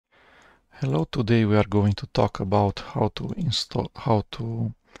Hello, today we are going to talk about how to install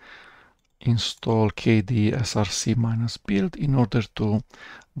kdesrc-build in order to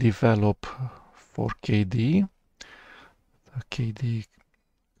develop for KDE, the KDE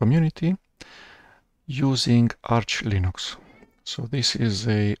community, using Arch Linux. So this is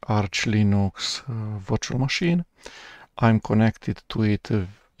a Arch Linux virtual machine. I'm connected to it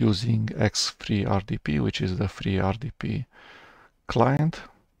using X-FreeRDP, which is the FreeRDP client,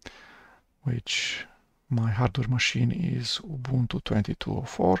 which my hardware machine is Ubuntu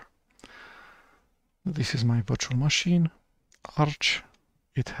 22.04. This is my virtual machine, Arch.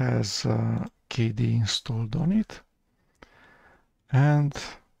 It has KDE installed on it. And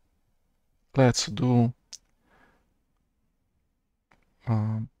let's do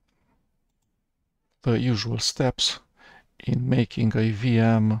the usual steps in making a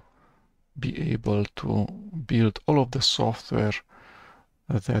VM be able to build all of the software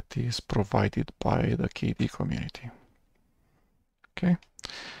that is provided by the KDE community. Okay,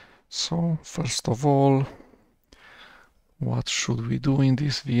 so first of all, what should we do in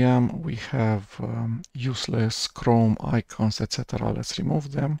this VM? We have useless Chrome icons, etc. Let's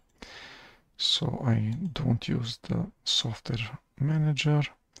remove them. So I don't use the software manager.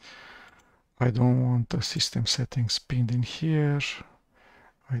 I don't want the system settings pinned in here.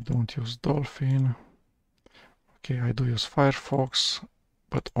 I don't use Dolphin. Okay, I do use Firefox,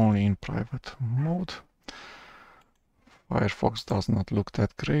 but only in private mode. Firefox does not look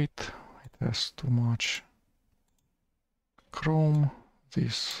that great. It has too much Chrome.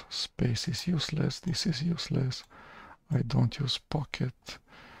 This space is useless. This is useless. I don't use Pocket.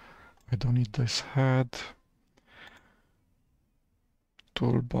 I don't need this head.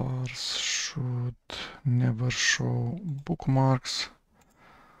 Toolbars should never show bookmarks.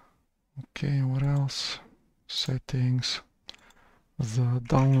 Okay, what else? Settings. The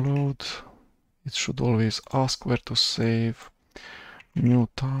download. It should always ask where to save. New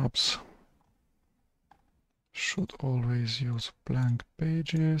tabs. Should always use blank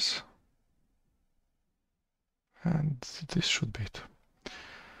pages. And this should be it.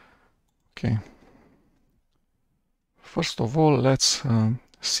 Okay. First of all, let's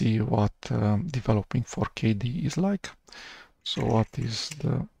see what developing for KDE is like. So what is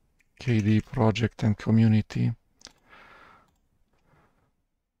the KDE project and community?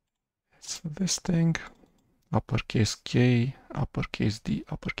 It's this thing, uppercase K, uppercase D,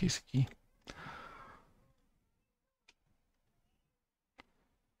 uppercase E.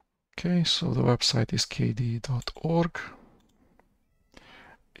 Okay, so the website is kde.org.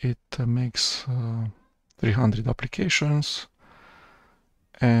 It makes 300 applications,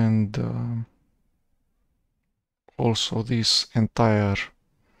 and also this entire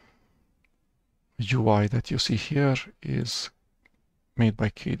UI that you see here is made by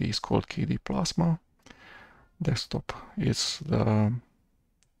KDE. It's called KDE Plasma. Desktop is the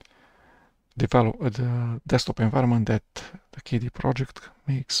desktop environment that the KDE project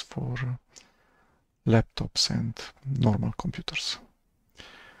makes for laptops and normal computers.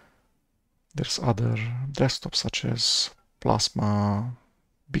 There's other desktops such as Plasma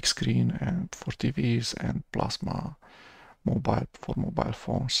Big Screen and for TVs and Plasma Mobile for mobile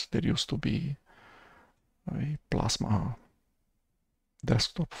phones. There used to be a Plasma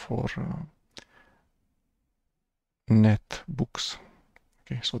desktop for netbooks.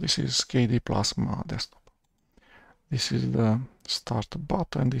 Okay, so this is KDE Plasma desktop. This is the start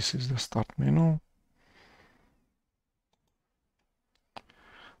button. This is the start menu.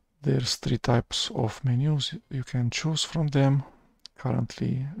 There's 3 types of menus you can choose from them.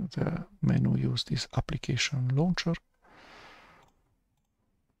 Currently, the menu used is Application Launcher.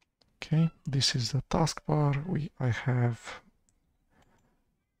 Okay, this is the taskbar. I have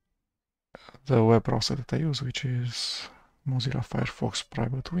the web browser that I use, which is Mozilla Firefox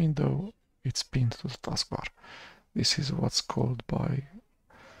private window. It's pinned to the taskbar. This is what's called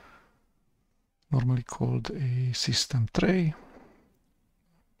normally called a system tray.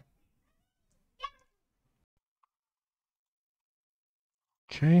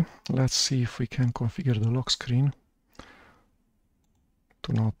 Okay, let's see if we can configure the lock screen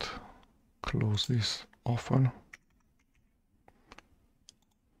to not close this often.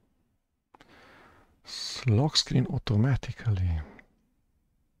 Lock screen automatically.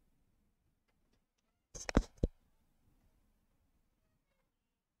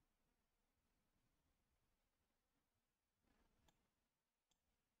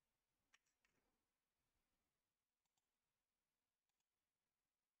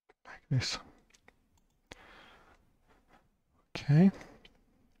 Like this. Okay.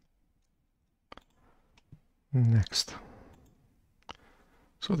 Next.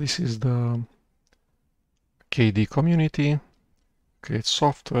 So this is the KDE community, create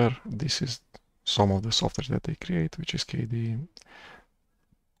software. This is some of the software that they create, which is KDE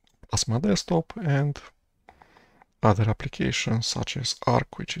Plasma Desktop, and other applications such as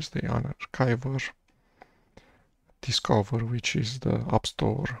Arc, which is the archiver, Discover, which is the App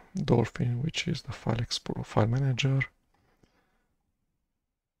Store, Dolphin, which is the file explorer, file manager,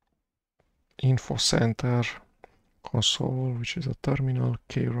 Info Center, Console, which is a terminal,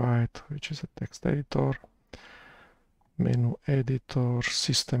 Kwrite, which is a text editor, Menu Editor,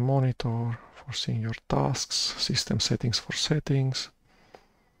 System Monitor for seeing your tasks, System Settings for settings,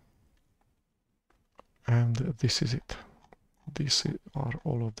 and this is it. These are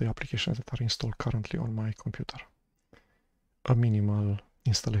all of the applications that are installed currently on my computer. A minimal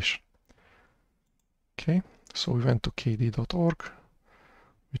installation. Okay, so we went to kde.org,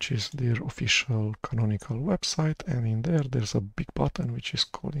 which is their official canonical website, and in there there's a big button which is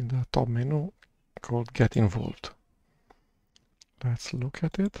called in the top menu called Get Involved. Let's look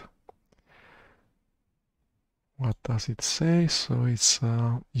at it. What does it say? So it's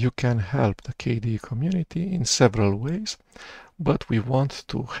you can help the KDE community in several ways, but we want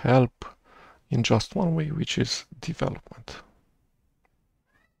to help in just one way, which is development.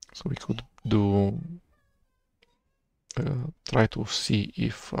 So we could do try to see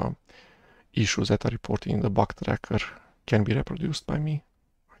if issues that are reported in the bug tracker can be reproduced by me.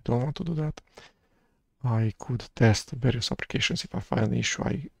 I don't want to do that. I could test various applications. If I find an issue,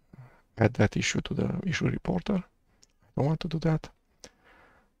 I add that issue to the issue reporter. I don't want to do that.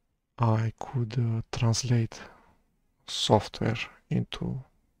 I could translate software into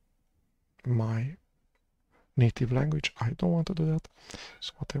my native language. I don't want to do that.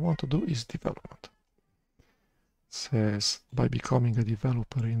 So what I want to do is development. It says, by becoming a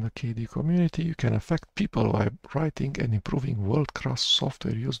developer in the KDE community, you can affect people by writing and improving world-class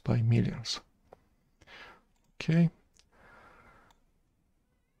software used by millions. Okay.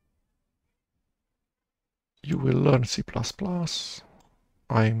 You will learn C++.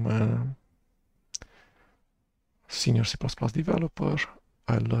 I'm a senior C++ developer.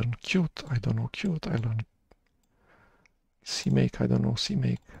 I learn Qt. I don't know Qt. I learn CMake. I don't know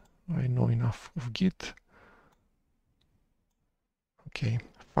CMake. I know enough of Git. Okay.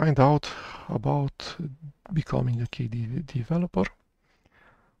 Find out about becoming a KDE developer.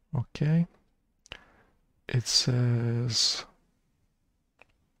 Okay. It says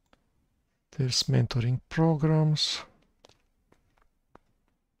there's mentoring programs,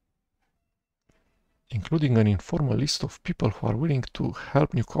 including an informal list of people who are willing to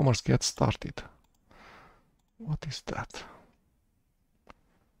help newcomers get started. What is that?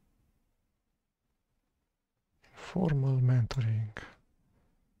 Informal mentoring.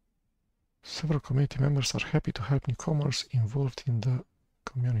 Several community members are happy to help newcomers involved in the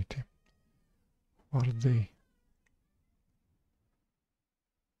community. Who are they?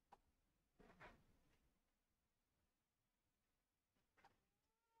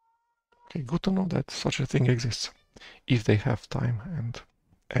 Okay, good to know that such a thing exists, if they have time and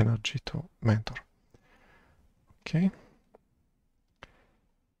energy to mentor. Okay.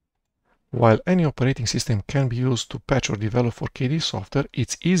 While any operating system can be used to patch or develop for KDE software,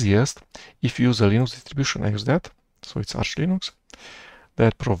 it's easiest if you use a Linux distribution. I use that, so it's Arch Linux,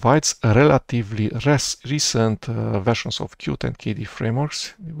 that provides relatively recent versions of Qt and KDE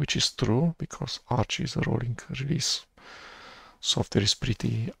frameworks, which is true because Arch is a rolling release. Software is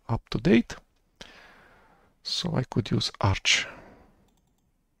pretty up to date, so I could use Arch.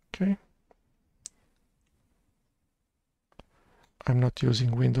 Okay. I'm not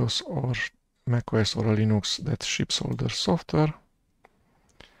using Windows or macOS or Linux that ships older software.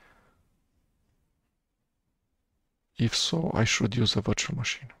 If so, I should use a virtual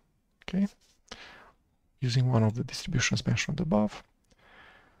machine. Okay. Using one of the distributions mentioned above.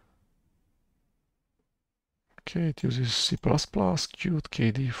 Okay, it uses C++, Qt,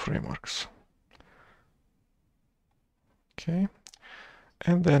 KDE frameworks. Okay.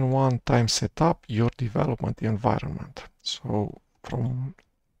 And then one time set up your development environment. So from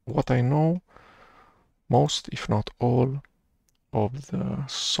what I know, most, if not all, of the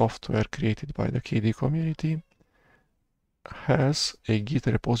software created by the KDE community has a Git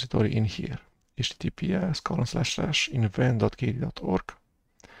repository in here. https://invent.kde.org.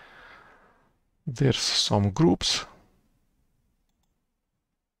 There's some groups,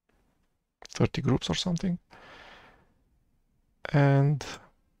 30 groups or something. And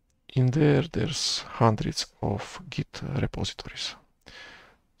in there, there's hundreds of Git repositories.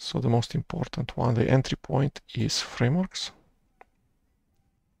 So the most important one, the entry point, is frameworks.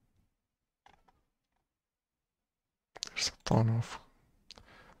 There's a ton of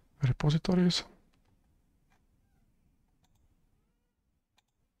repositories.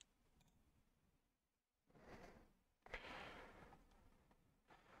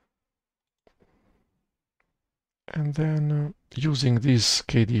 And then using these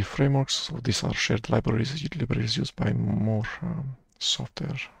KDE frameworks, so these are shared libraries used by more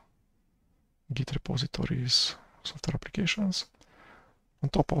software Git repositories, software applications. On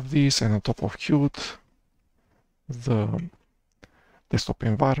top of this and on top of Qt, the desktop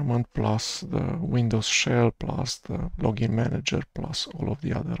environment plus the Windows shell plus the login manager plus all of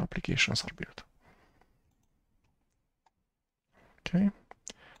the other applications are built. Okay.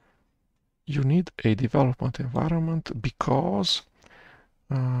 You need a development environment because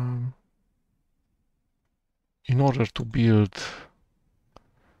in order to build,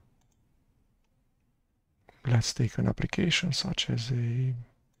 let's take an application such as a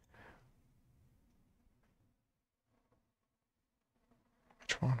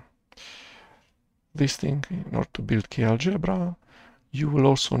this thing. In order to build KAlgebra, you will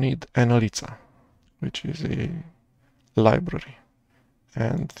also need Analytica, which is a library,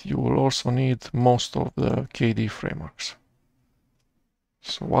 and you will also need most of the KDE frameworks.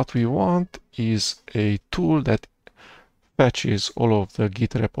 So what we want is a tool that fetches all of the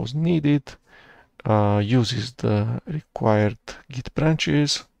Git repos needed, uses the required Git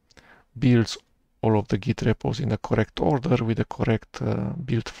branches, builds all of the Git repos in the correct order with the correct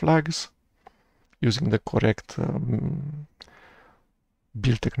build flags, using the correct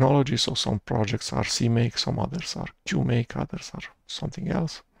build technology. So some projects are CMake, some others are QMake, others are something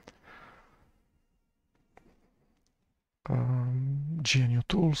else. GNU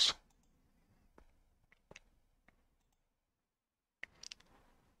tools.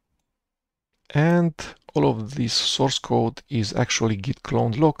 And all of this source code is actually Git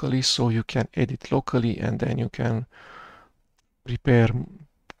cloned locally, so you can edit locally and then you can prepare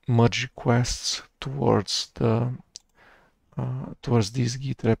merge requests towards these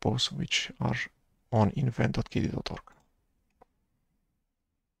Git repos, which are on invent.kde.org.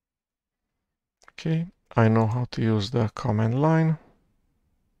 Okay, I know how to use the command line.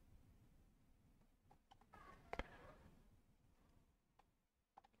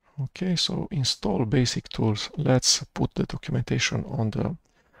 Okay, so install basic tools. Let's put the documentation on the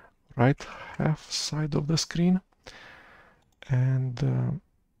right half side of the screen. And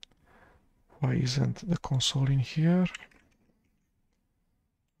why isn't the console in here?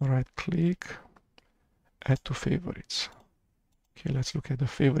 Right click, add to favorites. Okay, let's look at the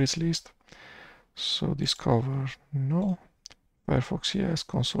favorites list. So Discover, no. Firefox, yes.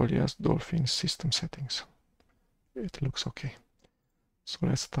 Console, yes. Dolphin, system settings. It looks okay. So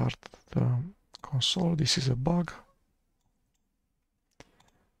let's start the console. This is a bug.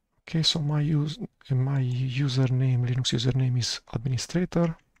 Okay, so my username, Linux username is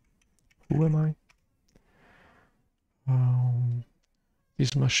administrator. Who am I?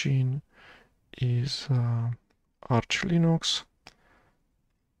 This machine is Arch Linux.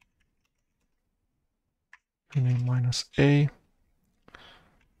 Name -a.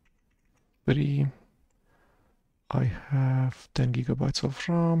 3. I have 10 gigabytes of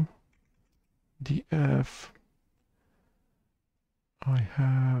RAM. DF. I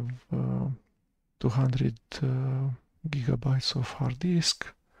have 200 gigabytes of hard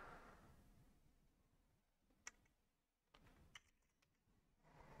disk.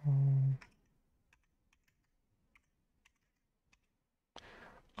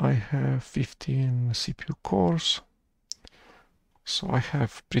 I have 15 CPU cores, so I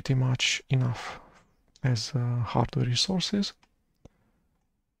have pretty much enough as hardware resources.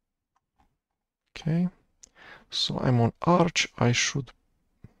 Okay, so I'm on Arch. I should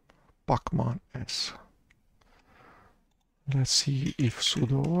pacman s. Let's see if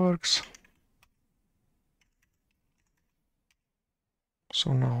sudo works.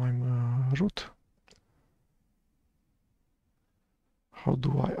 So now I'm root. How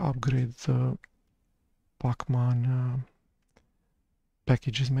do I upgrade the pacman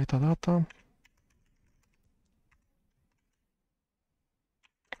packages metadata?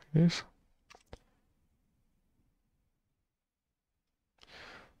 This.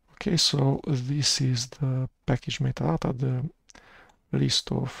 Okay, so this is the package metadata, the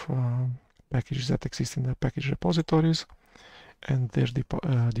list of packages that exist in the package repositories and their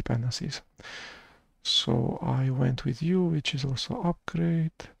dependencies. So I went with U, which is also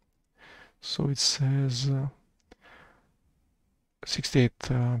upgrade. So it says 68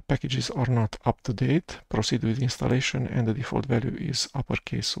 packages are not up to date. Proceed with installation, and the default value is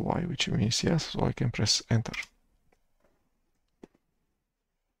uppercase Y, which means yes. So I can press enter.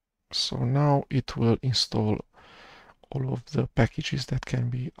 So now it will install all of the packages that can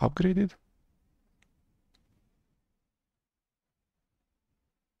be upgraded.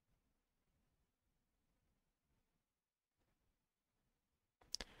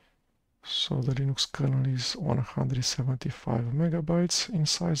 So the Linux kernel is 175 megabytes in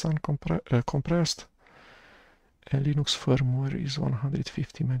size compressed, and Linux firmware is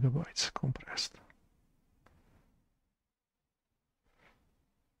 150 megabytes compressed.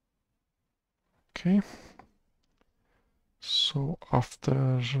 Okay, so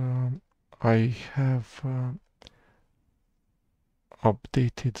after I have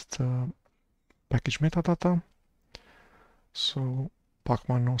updated the package metadata, so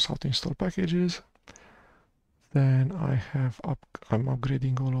Pacman knows how to install packages. Then I'm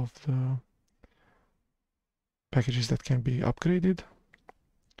upgrading all of the packages that can be upgraded.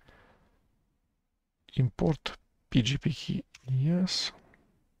 Import PGP key, yes.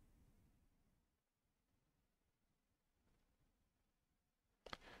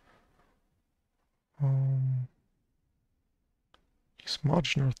 Is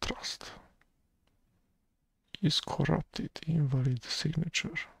marginal trust is corrupted, invalid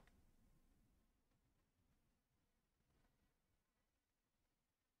signature.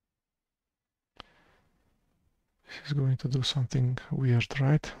 This is going to do something weird,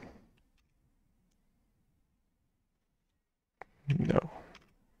 right? No.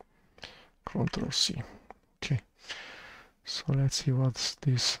 Ctrl C. Okay. So let's see what's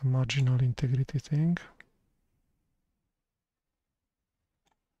this marginal integrity thing.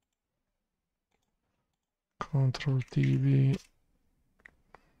 Ctrl DB.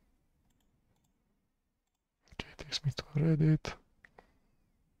 Okay, takes me to Reddit.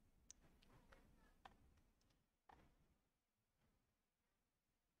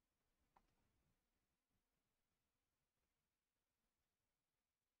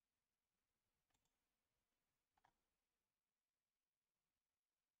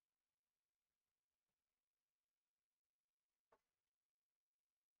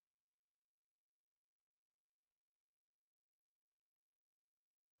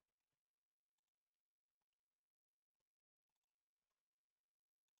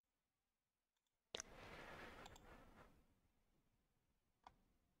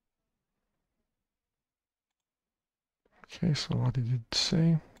 Okay, so what did it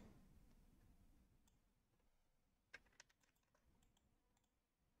say?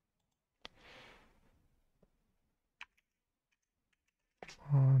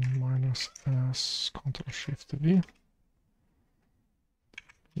 -s, Ctrl-Shift-V.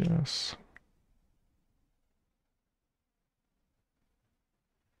 Yes.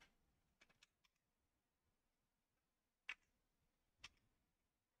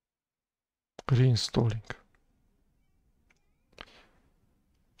 Reinstalling.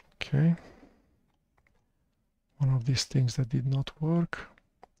 Okay. One of these things that did not work.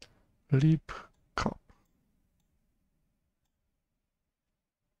 libcap.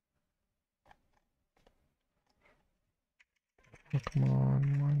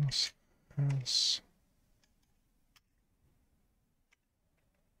 Pacman -s.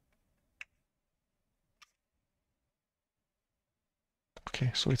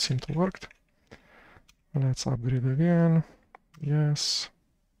 Okay, so it seemed to work. Let's upgrade again. Yes.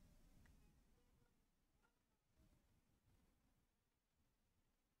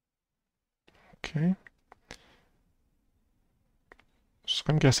 Okay. So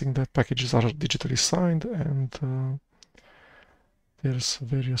I'm guessing that packages are digitally signed, and there's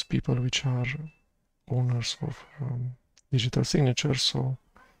various people which are owners of digital signatures, so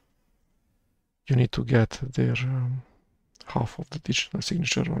you need to get their half of the digital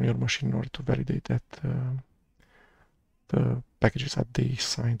signature on your machine in order to validate that the packages that they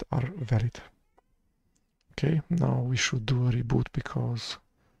signed are valid. Okay, now we should do a reboot because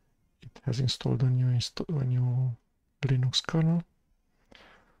it has installed a new Linux kernel,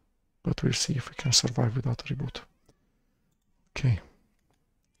 but we'll see if we can survive without a reboot. Okay.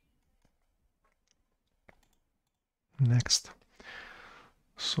 Next.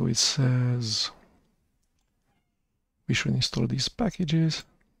 So it says we should install these packages.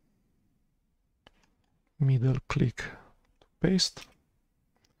 Middle click to paste.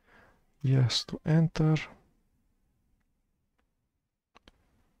 Yes to enter.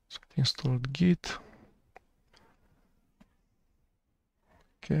 So it installed Git.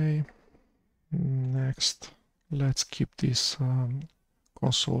 Okay. Next, let's keep this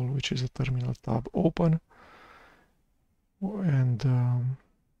console, which is a terminal tab, open, and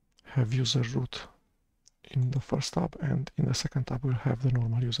have user root in the first tab, and in the second tab we'll have the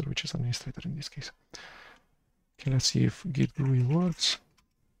normal user, which is administrator in this case. Okay, let's see if git GUI works.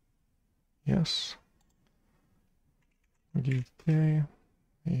 Yes. git day,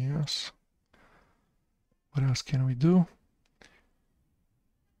 yes. What else can we do?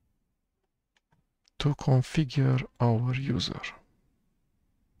 To configure our user.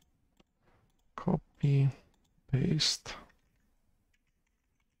 Copy, paste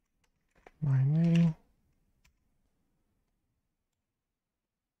my name.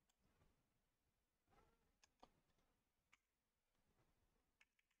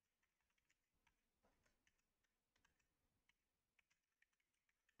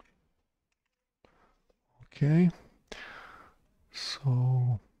 Okay,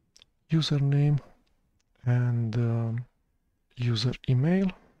 so username and user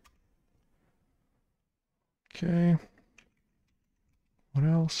email. Okay, what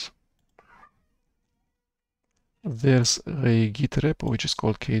else? There's a Git repo which is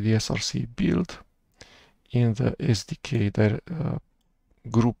called kdesrc-build in the SDK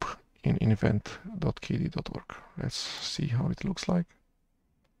group in event.kd.org. Let's see how it looks like.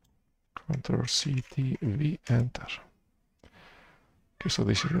 Ctrl-C-T-V, enter. Okay, so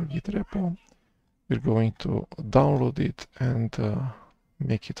this is the Git repo. We're going to download it and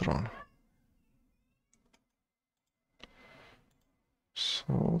make it run.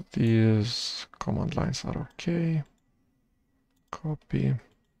 So these command lines are okay. Copy,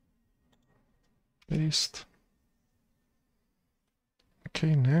 paste.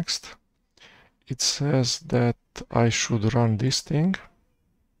 Okay, next. It says that I should run this thing.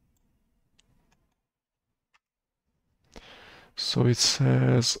 So it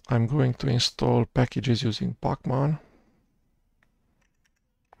says I'm going to install packages using pacman.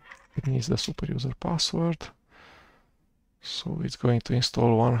 It needs the super user password. So it's going to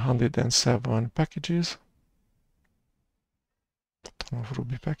install 107 packages. Ton of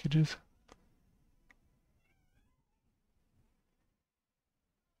Ruby packages.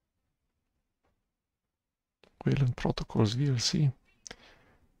 Wayland protocols, VLC,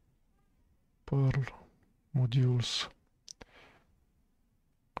 Perl, modules,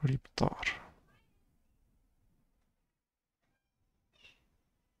 Cryptar.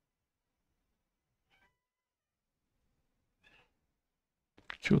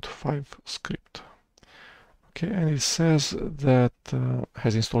 Qt5 script. Okay, and it says that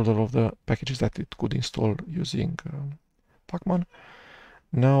has installed all of the packages that it could install using pacman.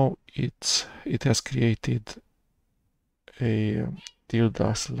 Now it has created a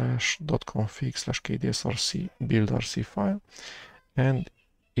tilde/.config/kdesrc-build file, and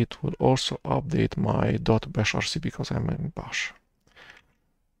it will also update my .bashrc because I'm in bash.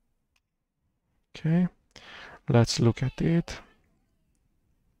 Okay, let's look at it.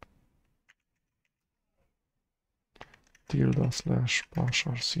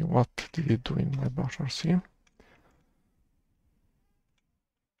 tilde/bashrc. What did it do in my bashrc?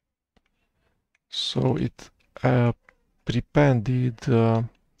 So it prepended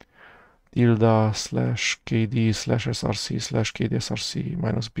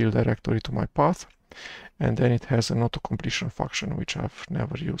tilde/kd/src/kdsrc-build directory to my path, and then it has an auto-completion function which I've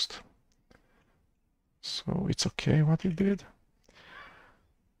never used. So it's okay what it did.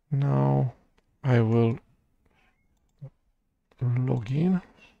 Now I will log in.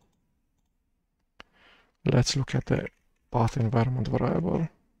 Let's look at the path environment variable.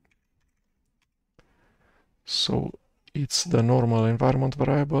 So it's the normal environment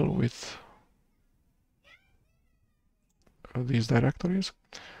variable with these directories,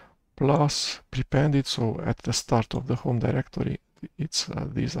 plus prepended, so at the start of the home directory, it's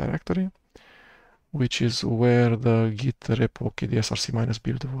this directory, which is where the git repo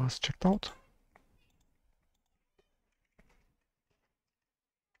kdesrc-build was checked out.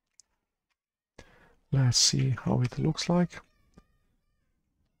 Let's see how it looks like.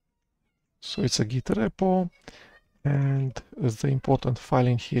 So it's a git repo, and the important file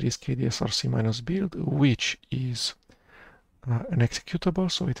in here is kdesrc-build, which is an executable,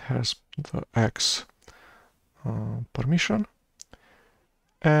 so it has the X permission,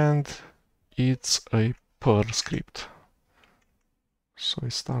 and it's a Perl script. So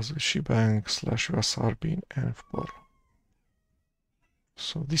it starts with shebang /usr bin env perl.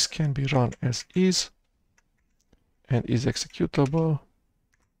 So this can be run as is and is executable.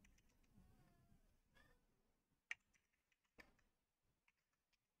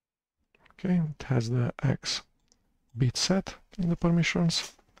 Okay, it has the X bit set in the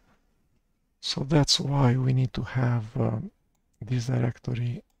permissions. So that's why we need to have this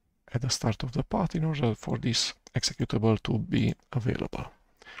directory at the start of the path in order for this executable to be available.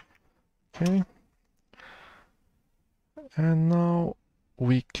 Okay, and now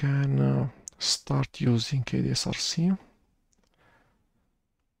we can start using KDSRC.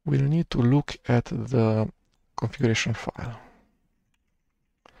 We'll need to look at the configuration file.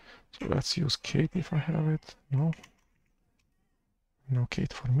 So let's use kate if I have it. No. No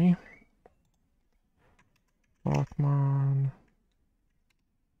kate for me. Bachmann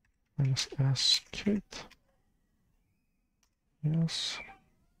 -s kate. Yes.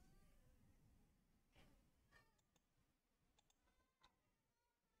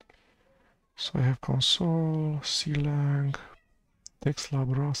 So I have console, clang,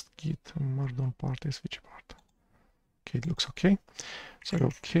 textlab, rust, git, markdown part, switch part. Okay, it looks okay. So I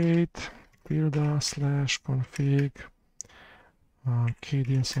go kate /config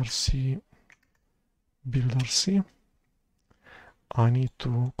kdesrc-build rc. I need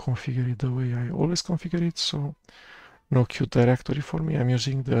to configure it the way I always configure it, so no Qt directory for me. I'm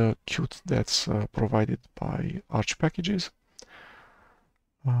using the Qt that's provided by Arch packages.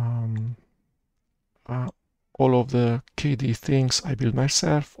 All of the KDE things I build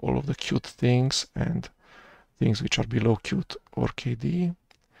myself, all of the Qt things and things which are below Qt or KDE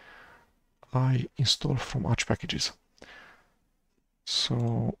I install from Arch packages.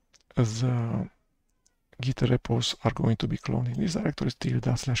 So the Git repos are going to be cloned in this directory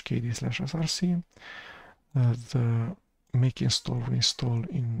 /kd/src. The make install will install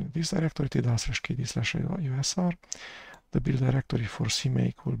in this directory /kd/usr. The build directory for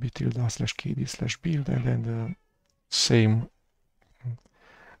cmake will be /kd/build, and then the same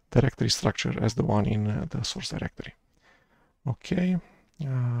directory structure as the one in the source directory. Okay,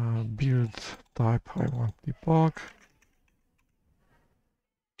 build type I want debug.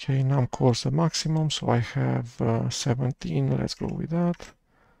 Okay, num cores the maximum, so I have 17. Let's go with that.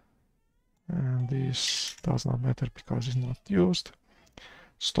 And this does not matter because it's not used.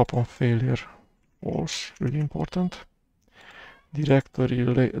 Stop on failure, false, really important. Directory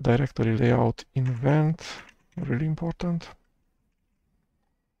layout invent, really important.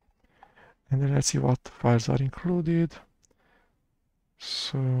 And then let's see what files are included.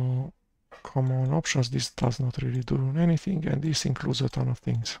 So common options, this does not really do anything, and this includes a ton of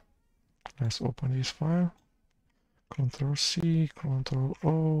things. Let's open this file. Ctrl+C,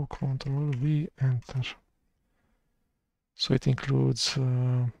 Ctrl+O, Ctrl+V, enter. So it includes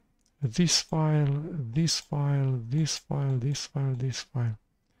this file, this file, this file, this file, this file.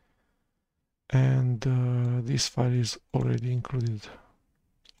 And this file is already included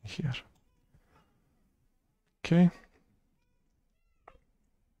here. Okay.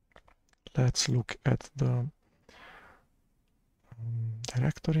 Let's look at the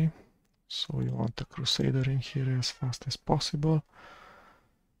directory. So we want the Crusader in here as fast as possible.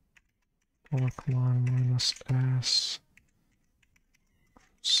 Bachmann -s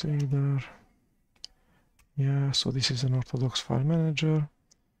Crusader. Yeah, so this is an orthodox file manager.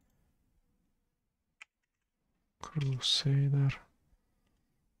 Crusader.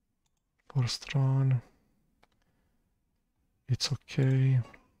 First run. It's okay.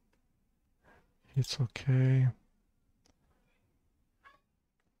 It's okay.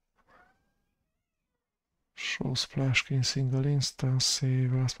 Show splash screen single instance,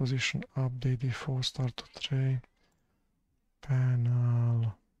 save last position, update default, start to tray,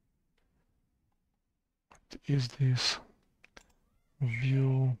 panel. What is this?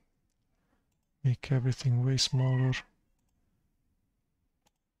 View, make everything way smaller.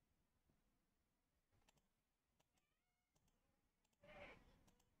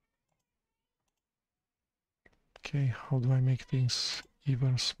 Okay, how do I make things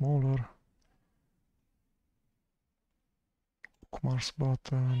even smaller? Bookmarks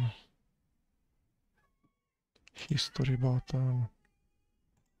button, history button,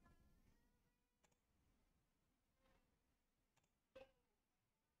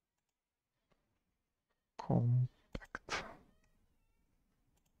 compact.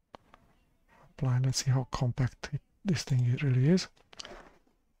 Apply. Let's see how compact this thing really is.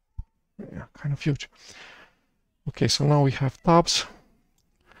 Yeah, kind of huge. Okay, so now we have tabs.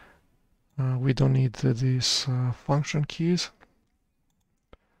 We don't need these function keys.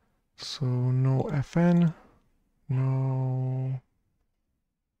 So no FN, no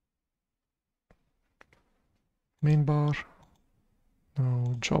main bar,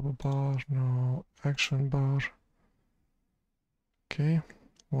 no job bar, no action bar. Okay,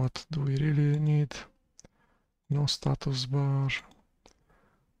 what do we really need? No status bar,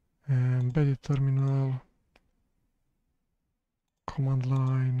 embedded terminal, command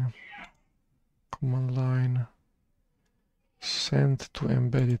line, send to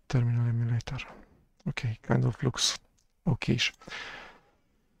embedded terminal emulator. Okay, kind of looks okayish.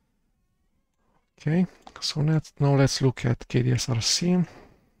 Okay, so now let's look at kdesrc.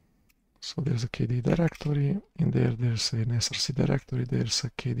 So there's a KDE directory. In there, there's an src directory. There's a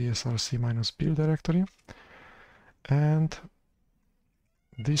kdesrc-build directory. And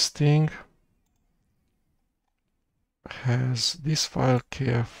this thing has this file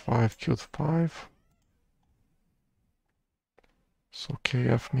kf5qt5. So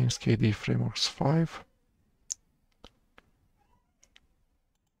kf means KDE frameworks 5.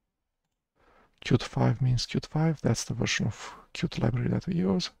 Qt5 means Qt5, that's the version of Qt library that we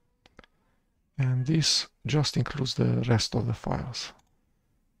use. And this just includes the rest of the files.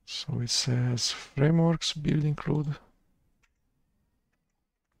 So it says frameworks build include.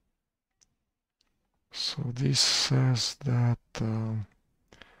 So this says that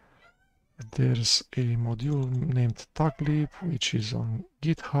there's a module named taglib, which is on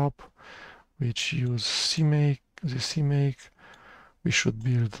GitHub, which use CMake. We should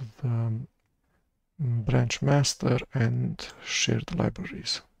build the branch master and shared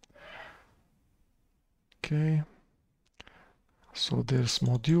libraries. Okay. So there's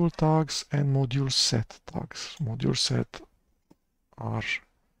module tags and module set tags. Module set are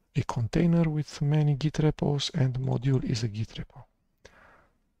a container with many Git repos, and module is a Git repo.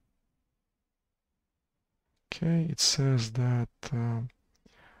 Okay, it says that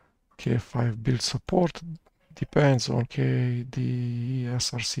KF5 build support depends on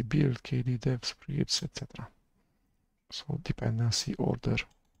kdesrc-build, kdesrc-build, etc. So dependency order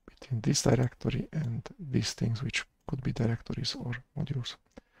between this directory and these things, which could be directories or modules.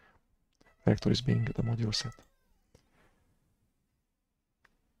 Directories being the module set.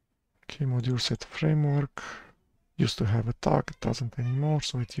 Okay, module set framework used to have a tag, it doesn't anymore,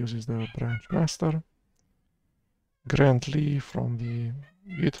 so it uses the branch master. Grantly from the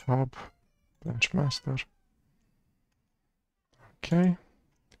GitHub branch master. Okay,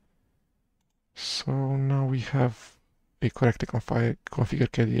 so now we have a correctly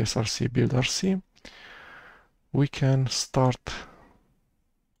configured kdesrc-build RC. We can start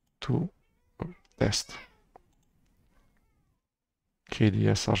to test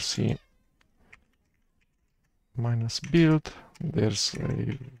kdesrc-build. There's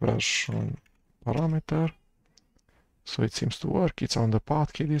a version parameter, so it seems to work. It's on the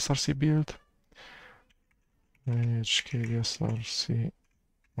path kdesrc-build. Manage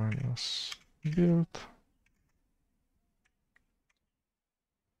kdesrc-build.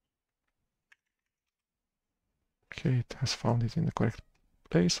 Okay, it has found it in the correct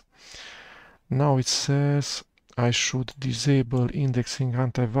place. Now it says I should disable indexing,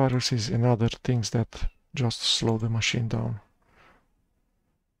 antiviruses, and other things that just slow the machine down.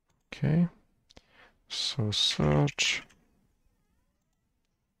 Okay, so search.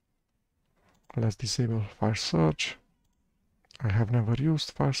 Let's disable file search. I have never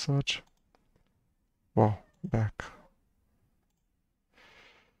used file search. Wow, back.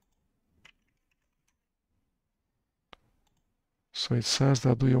 So it says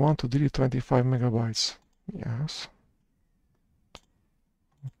that do you want to delete 25 megabytes? Yes.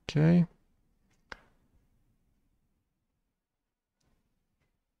 Okay.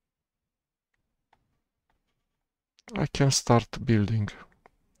 I can start building.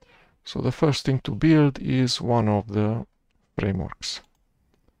 So the first thing to build is one of the frameworks.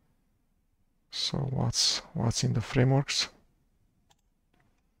 So what's in the frameworks?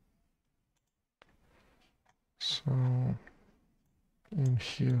 So in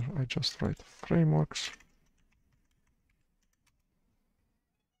here I just write frameworks.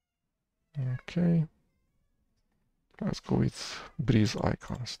 Okay. Let's go with Breeze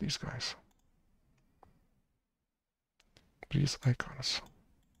icons, these guys. Breeze icons.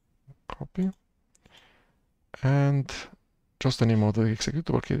 Copy. And just the name of the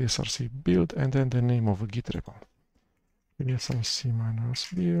executable kdesrc-build, and then the name of a Git repo.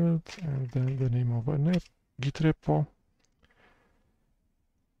 kdesrc-build, and then the name of a Git repo.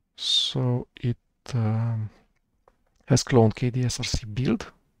 So it has cloned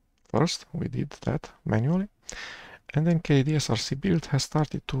kdesrc-build. First, we did that manually. And then kdesrc-build has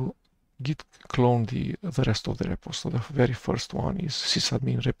started to git clone the rest of the repos. So the very first one is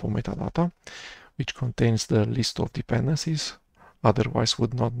sysadmin repo metadata, which contains the list of dependencies. Otherwise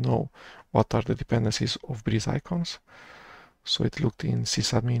would not know what are the dependencies of Breeze icons. So it looked in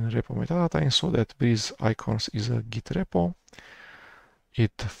sysadmin repo metadata and saw that Breeze icons is a Git repo.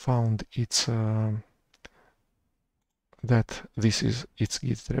 It found its that this is its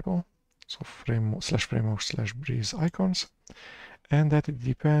Git repo, so /framework/breeze icons, and that it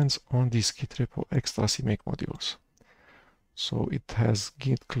depends on this Git repo extra CMake modules. So it has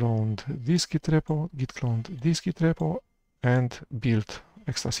git cloned this Git repo, git cloned this Git repo, and built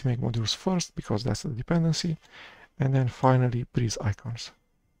extra CMake modules first because that's the dependency, and then finally Breeze icons.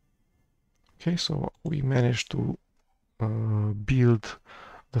 Okay, so we managed to build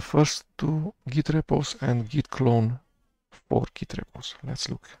the first two Git repos and git clone 4 Git repos. Let's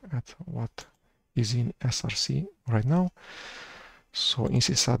look at what is in src right now. So in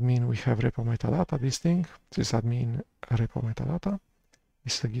sysadmin we have repo metadata, this thing, sysadmin repo metadata,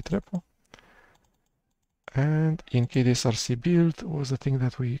 this is the Git repo. And in kdesrc-build was the thing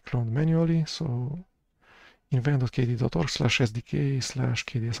that we cloned manually, so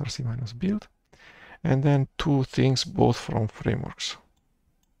invent.kd.org/sdk/kdsrc-build, and then two things, both from frameworks.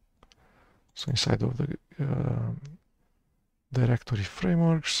 So inside of the directory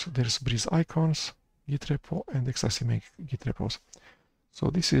frameworks, there's Breeze icons, Git repo, and xrc-make Git repos. So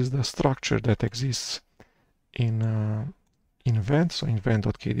this is the structure that exists in invent, so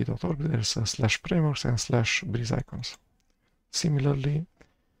invent.kd.org, there's a /frameworks and /breeze icons. Similarly,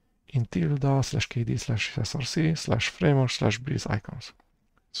 in tilde/kd/src/frameworks/breeze icons.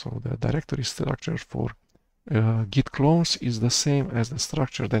 So the directory structure for Git clones is the same as the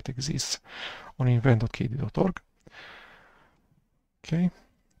structure that exists on invent.kd.org. Okay.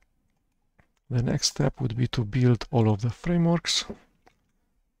 The next step would be to build all of the frameworks.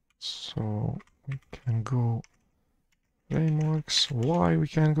 So we can go frameworks. Why we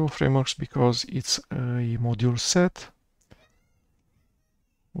can go frameworks? Because it's a module set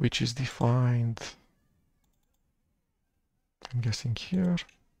which is defined, I'm guessing here.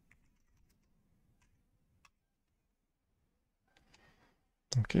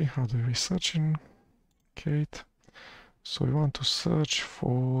 Okay, how do we search in Kate? So we want to search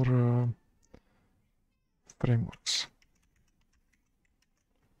for frameworks.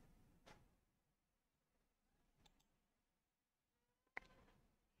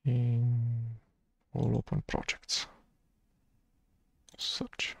 In all open projects.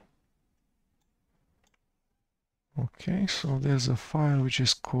 Search. Okay, so there's a file which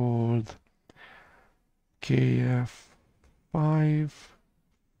is called kf5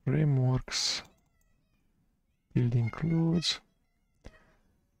 frameworks. Build includes.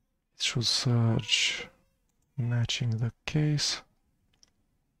 It should search matching the case.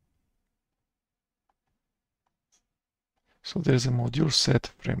 So there's a module set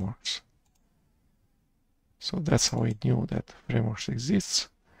frameworks. So that's how it knew that frameworks exists,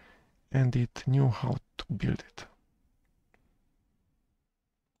 and it knew how to build it.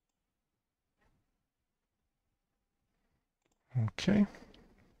 Okay.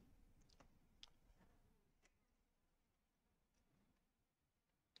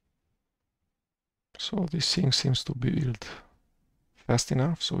 So this thing seems to build fast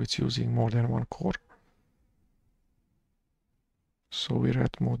enough, so it's using more than one core. So we're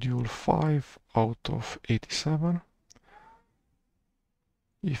at module 5 out of 87.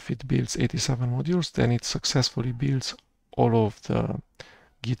 If it builds 87 modules, then it successfully builds all of the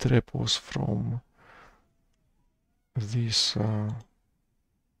Git repos from this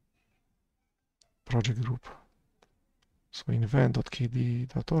project group. So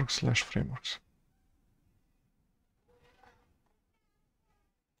invent.kd.org/frameworks.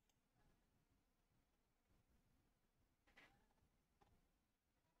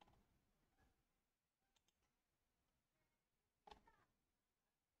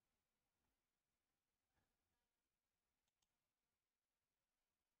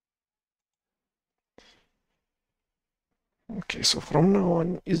 Okay, so from now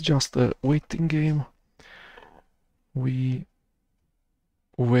on it's just a waiting game. We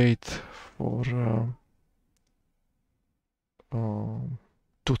wait for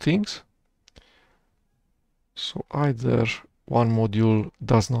two things. So either one module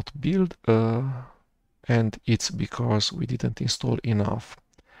does not build, and it's because we didn't install enough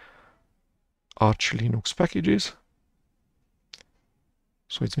Arch Linux packages,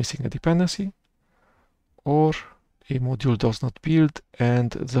 so it's missing a dependency, or a module does not build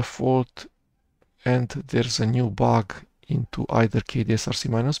and the fault, and there's a new bug into either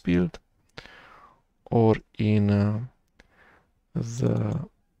kdesrc-build or in the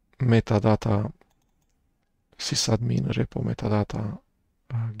metadata sysadmin repo metadata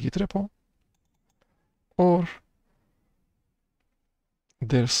git repo, or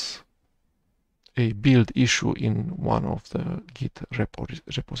there's a build issue in one of the git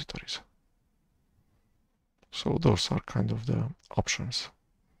repositories. So those are kind of the options.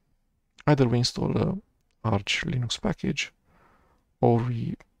 Either we install a Arch Linux package, or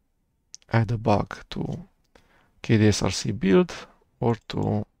we add a bug to kdesrc-build, or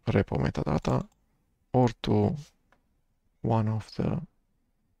to repo metadata, or to one of the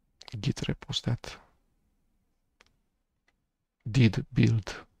git repos that did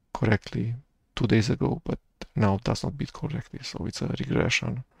build correctly 2 days ago, but now does not build correctly. So it's a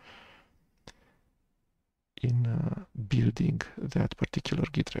regression in building that particular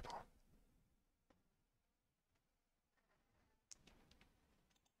Git repo.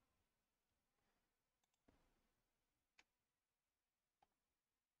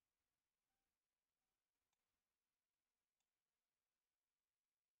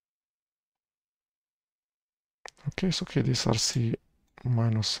 Okay, so kdesrc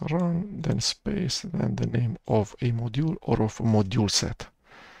 -run, then space, then the name of a module or of a module set.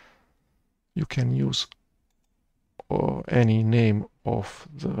 You can use any name of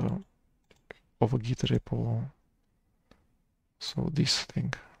a Git repo. So this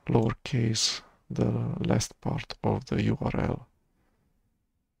thing, lowercase, the last part of the URL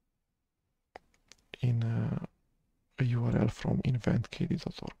in a URL from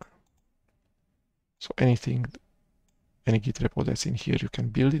inventkd.org. So any Git repo that's in here, you can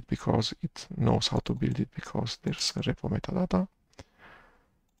build it because it knows how to build it because there's a repo metadata.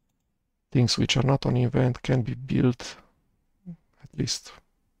 Things which are not on invent can be built, at least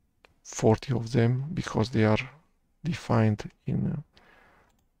 40 of them, because they are defined in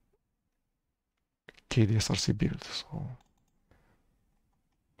kdesrc-build. So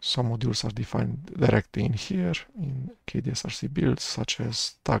some modules are defined directly in here in kdesrc-build, such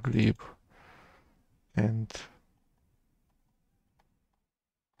as taglib and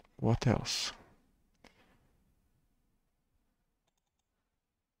what else?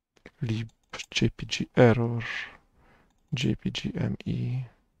 lib, jpg error, jpg-me,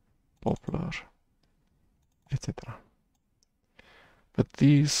 poplar, etc. But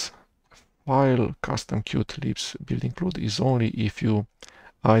these file custom Qt libs build include is only if you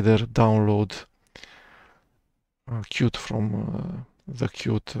either download Qt from the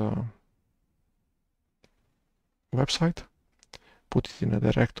Qt website, put it in a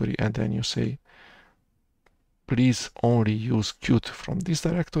directory, and then you say, please only use Qt from this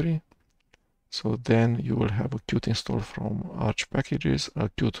directory. So then you will have a Qt install from Arch packages, a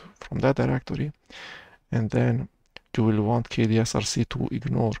Qt from that directory, and then you will want kdesrc to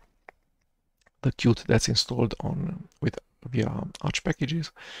ignore the Qt that's installed via Arch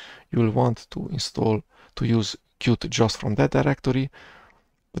packages. You will want to use Qt just from that directory,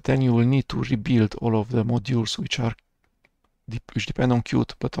 but then you will need to rebuild all of the modules which depend on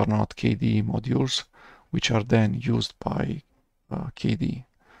Qt but are not KDE modules, which are then used by KDE.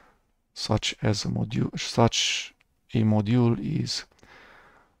 Such a module is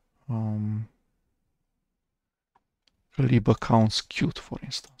libaccounts Qt, for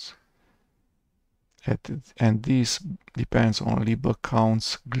instance. And this depends on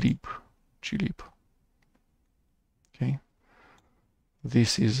libaccounts glib, glib. Okay,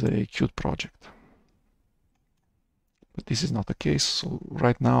 this is a Qt project, but this is not the case. So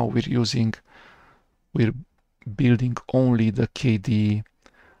right now we're building only the KDE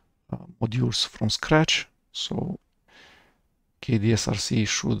modules from scratch. So kdesrc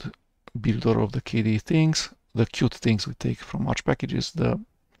should build all of the KDE things. The Qt things we take from Arch packages, the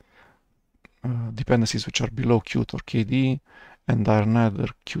dependencies which are below Qt or KDE and are neither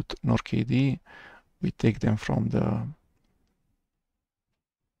Qt nor KDE, we take them from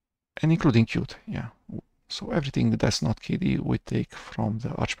and including Qt, yeah. So everything that's not KDE we take from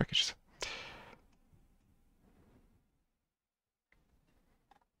the Arch packages.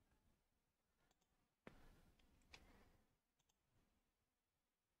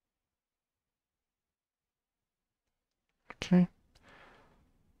 Okay.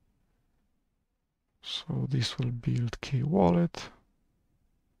 So this will build kwallet.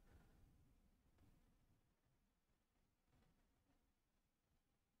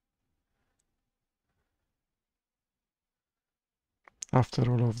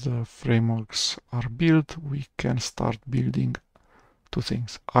 After all of the frameworks are built, we can start building two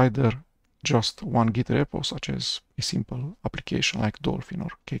things. Either just one Git repo, such as a simple application like Dolphin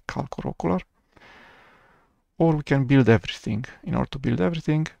or Kcalc or Okular, or we can build everything. In order to build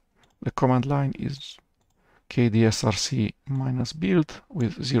everything, the command line is kdesrc-build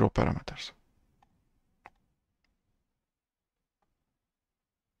with 0 parameters.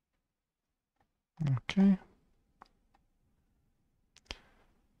 Okay.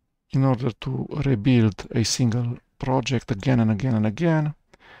 In order to rebuild a single project again and again and again,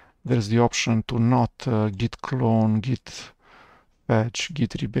 there's the option to not git clone, git fetch,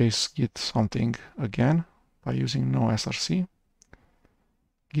 git rebase, git something again by using no src,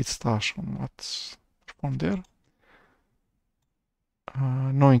 git stash on what's from there.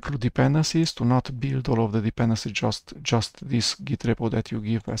 No include dependencies, to not build all of the dependencies, just this git repo that you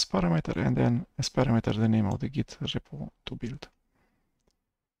give as parameter, and then as parameter the name of the git repo to build.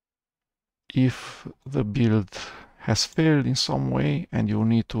 If the build has failed in some way and you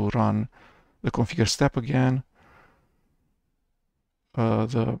need to run the configure step again,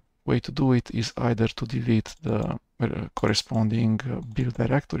 the way to do it is either to delete the corresponding build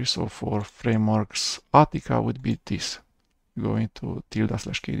directory. So for frameworks, Attica would be this. You go into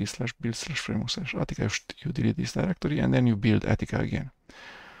tilde/kd/build/framework/Attica, you delete this directory, and then you build Attica again.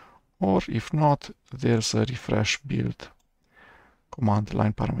 Or if not, there's a refresh build command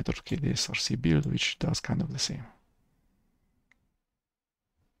line parameter to kdesrc-build, which does kind of the same.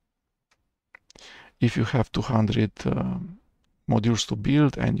 If you have 200 modules to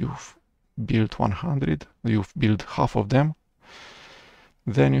build and you've built 100, you've built half of them,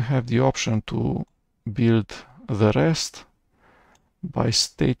 then you have the option to build the rest by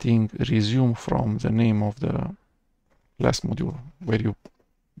stating resume from the name of the last module, where you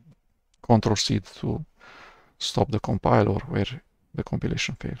Ctrl-C to stop the compile or where the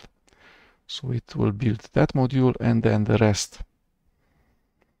compilation failed. So it will build that module and then the rest,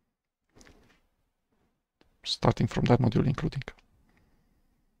 starting from that module including.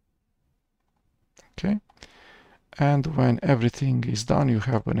 Okay, and when everything is done, you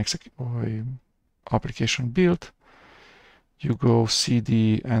have an application built. You go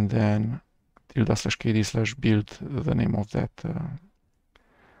cd and then tilde/kd/build, the name of that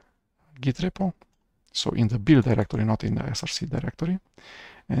Git repo. So in the build directory, not in the src directory.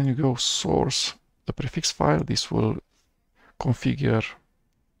 And you go source the prefix file. This will configure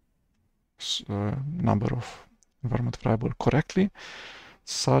number of environment variable correctly,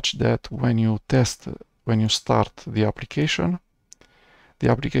 such that when you start the application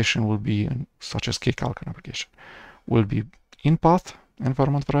will be, such as kcalc application, will be in path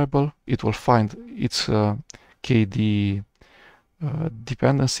environment variable. It will find its KDE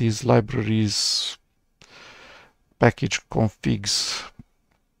dependencies, libraries, package configs,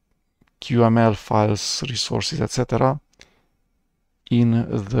 QML files, resources, etc. in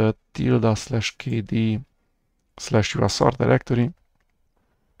the tilde/kd/usr directory,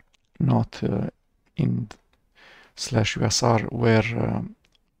 not in /usr, where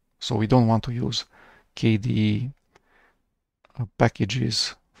so we don't want to use KDE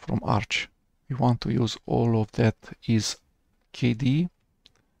packages from Arch. We want to use all of that is KDE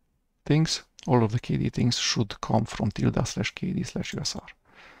things. All of the KDE things should come from tilde/kd/usr,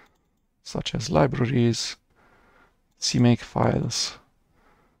 such as libraries, CMake files,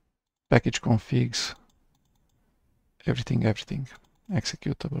 package configs, everything,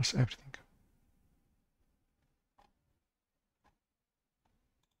 executables, everything.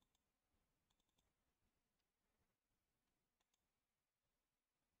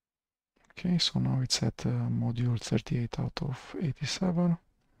 Okay, so now it's at module 38 out of 87.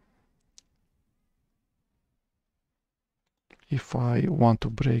 If I want to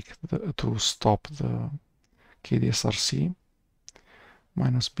stop the kdesrc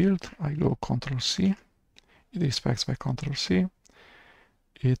 -build, I go Ctrl-C. It inspects by Ctrl-C.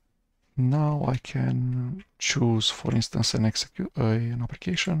 Now I can choose, for instance, an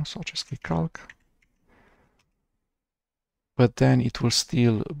application such as kcalc, but then it will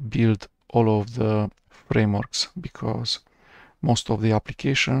still build all of the frameworks, because most of the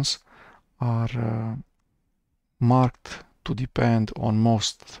applications are marked to depend on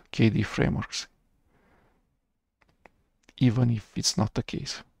most KDE frameworks, even if it's not the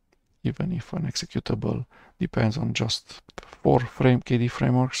case. Even if an executable depends on just 4 KDE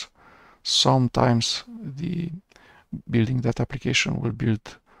frameworks, sometimes the building that application will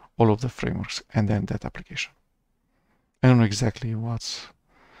build all of the frameworks and then that application. I don't know exactly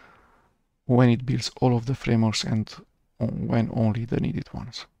when it builds all of the frameworks and when only the needed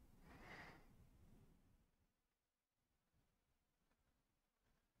ones.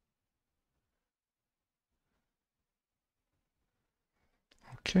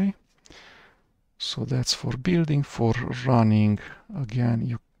 Okay, so that's for building. For running, again,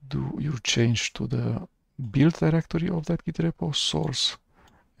 you change to the build directory of that Git repo, source,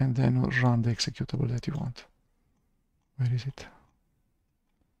 and then run the executable that you want. Where is it?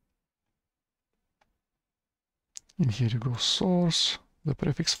 In here you go source, the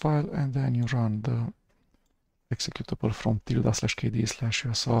prefix file, and then you run the executable from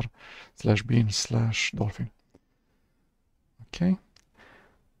tilde/kd/usr/bin/dolphin. Okay.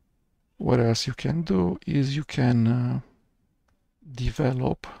 What else you can do is you can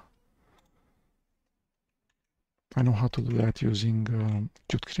develop. I know how to do that using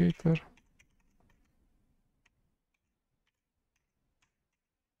qtcreator.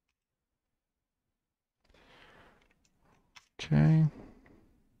 Okay.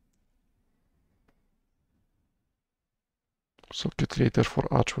 So qtcreator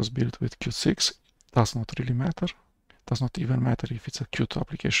for Arch was built with Qt6. Does not really matter. Does not even matter if it's a Qt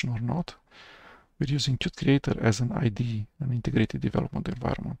application or not. We're using qtcreator as an IDE, an integrated development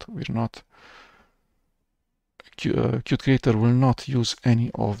environment. We're not qtcreator will not use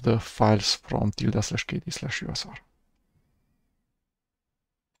any of the files from /kd/usr.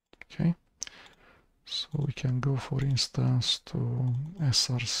 Okay, so we can go, for instance, to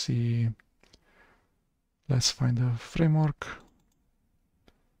src. Let's find a framework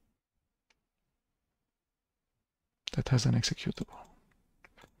that has an executable.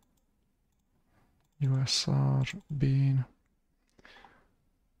 usr bin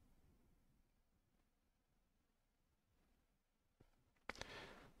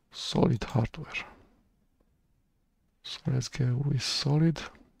solid hardware. So let's go with solid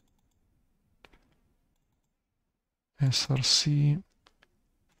src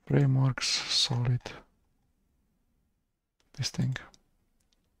frameworks solid, this thing.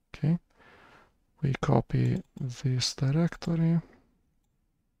 Okay, we copy this directory,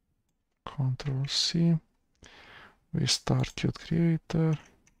 Ctrl C, we start qtcreator,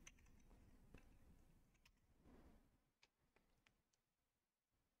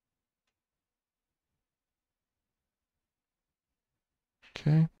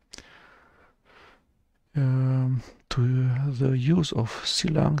 okay. The use of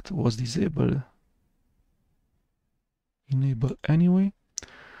clangt was disabled. Enable anyway.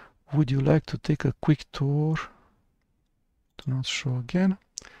 Would you like to take a quick tour? Do not show again.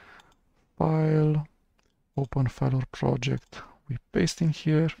 File, open file or project. We paste in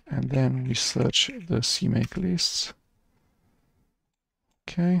here and then we search the CMake lists.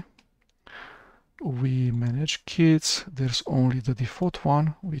 Okay. We manage kits. There's only the default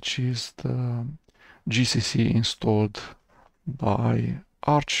one, which is the GCC installed by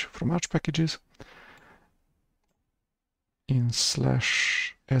Arch from Arch packages in /sbin/gcc.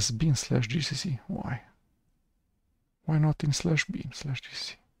 Why? Why not in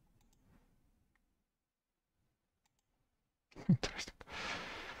 /bin/gcc? Interesting.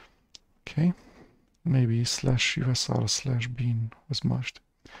 Okay, maybe /usr/bin was merged.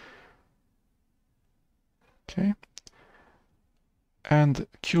 Okay, and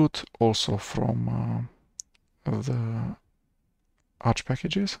Qt also from the Arch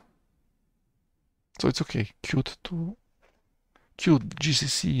packages. So it's okay. Qt,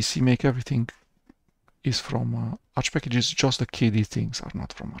 GCC, CMake, everything is from Arch packages. Just the KDE things are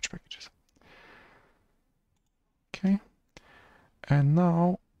not from Arch packages. Okay, and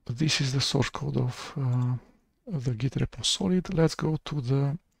now this is the source code of the Git repo solid. Let's go to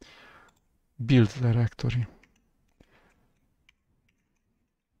the build directory.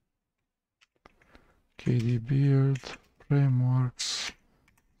 KDE build frameworks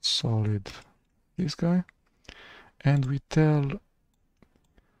solid, this guy, and we tell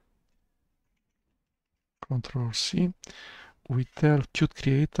Ctrl C, we tell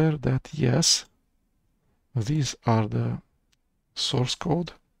qtcreator that yes, these are the source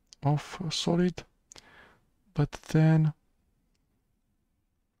code of solid, but then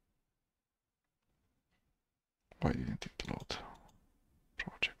why didn't it load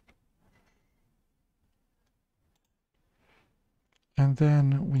project? And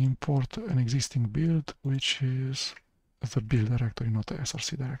then we import an existing build, which is the build directory, not the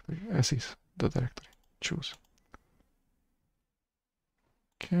src directory. S is the directory. Choose.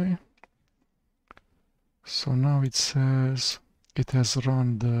 Okay. So now it says it has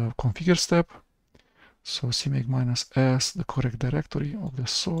run the configure step. So cmake -s, the correct directory of the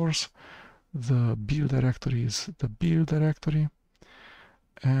source. The build directory is the build directory.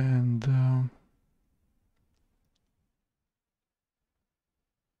 And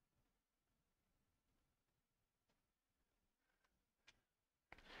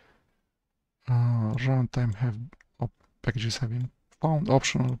runtime packages have been found,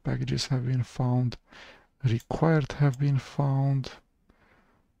 optional packages have been found, required have been found,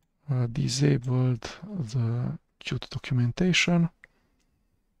 disabled the Qt documentation,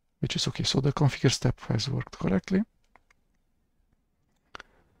 which is okay. So the configure step has worked correctly.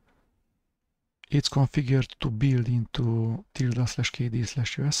 It's configured to build into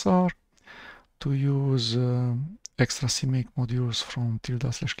 /kd/usr, to use extra CMake modules from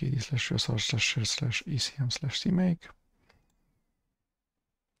 /kd/usr/share/ecm/cmake.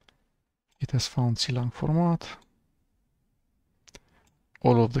 It has found clang format.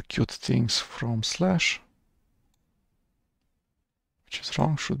 All of the Qt things from /, which is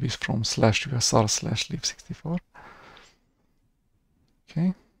wrong, should be from /usr/lib64.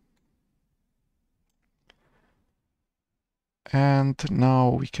 Okay. And now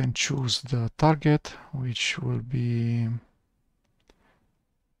we can choose the target, which will be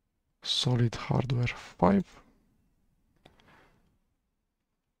solid hardware 5.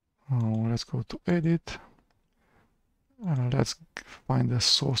 Let's go to edit. Let's find the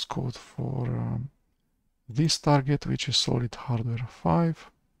source code for this target, which is solid hardware 5.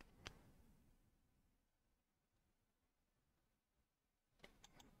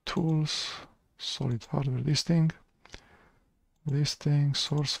 Tools, solid hardware, this thing,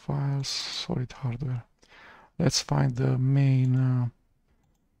 source files, solid hardware. Let's find the main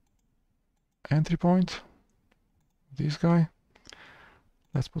entry point, this guy.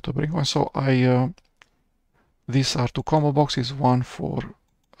 Let's put a breakpoint. So these are two combo boxes, one for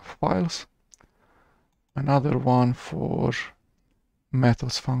files, another one for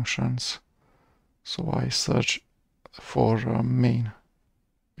methods functions. So I search for main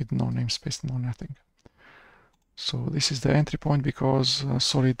with no namespace, no nothing. So this is the entry point because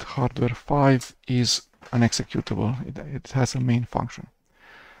solid hardware 5 is an executable. It has a main function.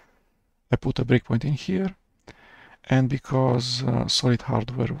 I put a breakpoint in here, and because solid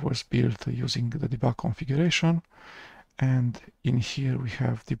hardware was built using the debug configuration, and in here we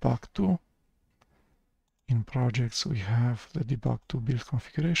have debug 2. In projects we have the debug 2 build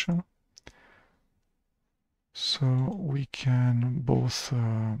configuration. So we can both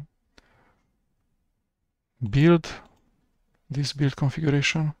build this build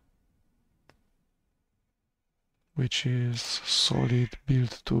configuration, which is solid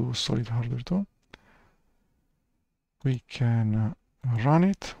build to solid hardware 2. We can run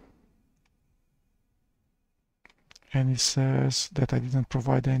it, and it says that I didn't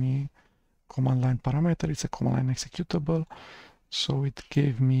provide any command line parameter. It's a command line executable, so it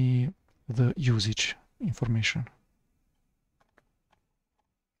gave me the usage information.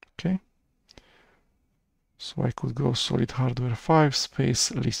 Okay, so I could go solid hardware 5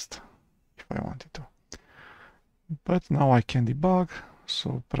 space list if I wanted to. But now I can debug,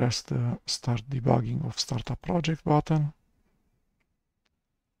 so press the start debugging of startup project button.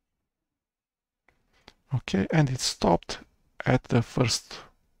 Okay, and it stopped at the first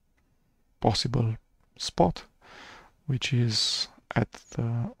possible spot, which is at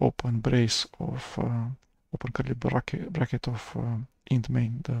the open brace of open curly bracket of int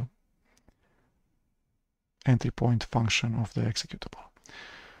main, the entry point function of the executable.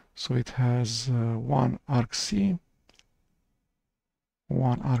 So it has one argc,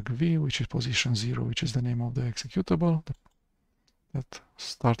 one argv, which is position 0, which is the name of the executable that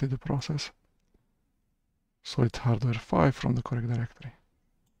started the process. Solid hardware 5 from the correct directory.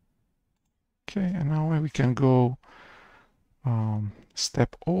 Okay, and now we can go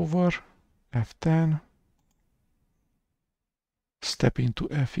step over F10, step into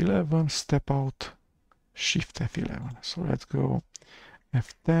F11, step out Shift F11. So let's go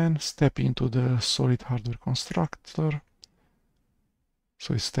F10, step into the solid hardware constructor.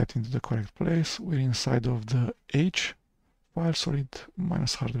 So it's stepped into the correct place. We're inside of the H file,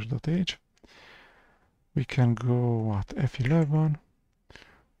 solid-hardware.h. We can go at F11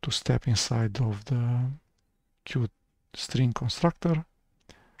 to step inside of the qtstring constructor.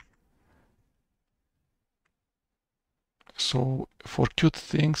 So for Qt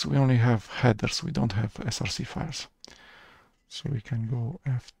things, we only have headers, we don't have src files. So we can go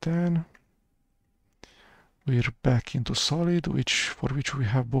F10. We're back into solid, for which we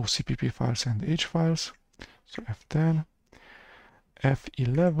have both CPP files and H files. So F10,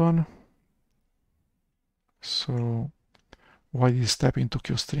 F11. So why did it step into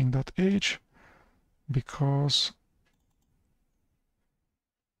qstring.h? Because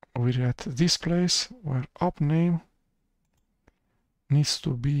we're at this place where app name needs to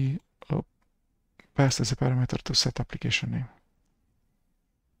be passed as a parameter to set application name.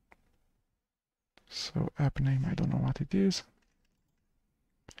 So app name, I don't know what it is.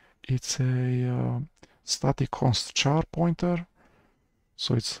 It's a static const char pointer.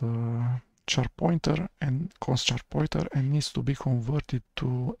 So it's a char pointer and const char pointer and needs to be converted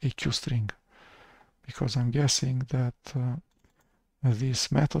to a qstring. Because I'm guessing that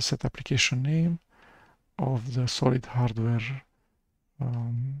this method set application name of the solid hardware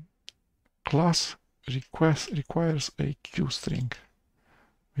class requires a qstring,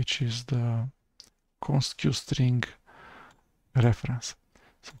 which is the const qstring reference.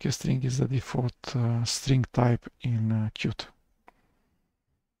 So qstring is the default string type in Qt.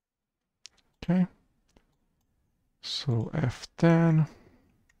 Okay, so F10,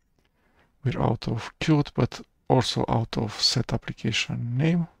 we're out of Qt, but also out of set application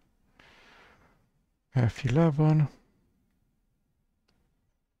name. F11,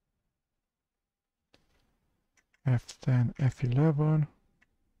 F10, F11,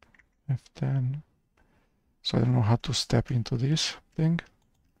 F10. So I don't know how to step into this thing.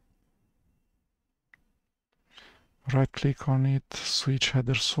 Right click on it, switch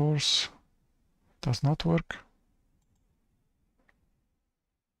header source. Does not work.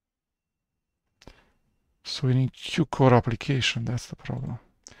 So we need qcore application, that's the problem.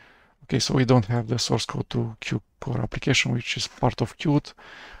 Okay, so we don't have the source code to qcore application, which is part of Qt.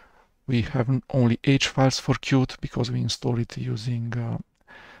 We have only H files for Qt because we install it using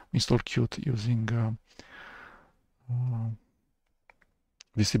install Qt using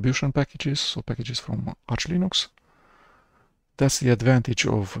distribution packages, so packages from Arch Linux. That's the advantage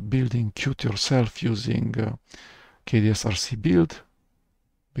of building Qt yourself using kdesrc-build,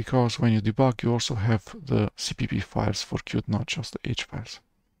 because when you debug, you also have the CPP files for Qt, not just the H files.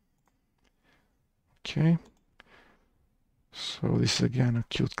 Okay, so this is again a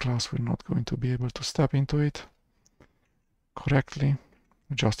Qt class. We're not going to be able to step into it correctly,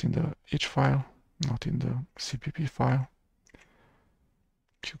 just in the H file, not in the CPP file.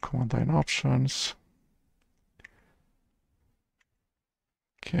 Q command line options.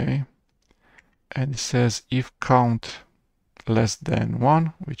 Okay, and it says if count less than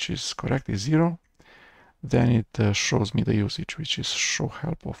 1, which is correct, is 0, then it shows me the usage, which is show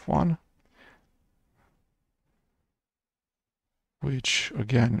help of 1, which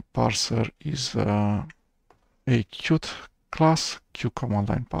again parser is a Qt class, Q command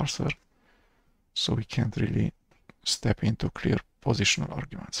line parser, so we can't really step into clear positional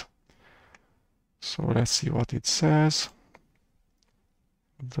arguments. So let's see what it says.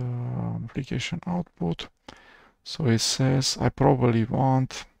 The application output. So it says I probably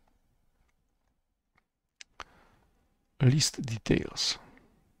want list details.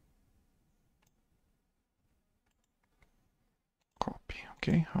 Copy.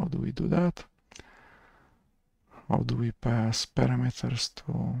 Okay, how do we do that? How do we pass parameters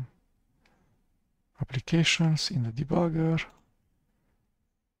to applications in the debugger?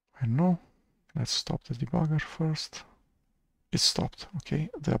 I know. Let's stop the debugger first. It stopped. Okay,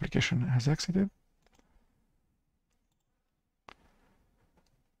 the application has exited.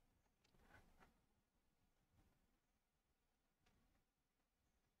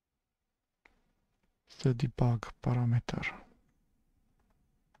 The debug parameter.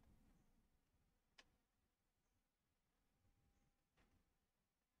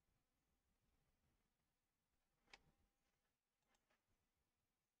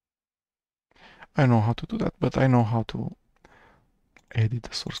 I know how to do that, but I know how to edit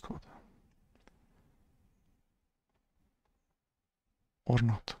the source code. Or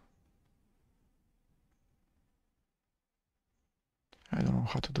not. I don't know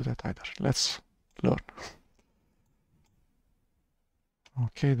how to do that either. Let's learn.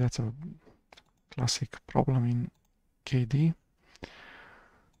 Okay, that's a classic problem in KDE.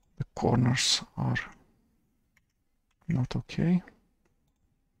 The corners are not okay.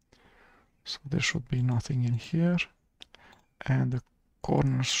 So there should be nothing in here. And the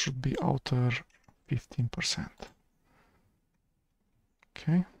corners should be outer 15%.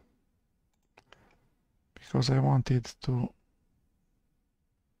 Okay. Because I wanted to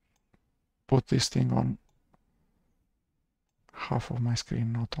put this thing on half of my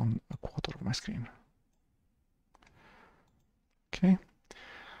screen, not on a quarter of my screen. Okay.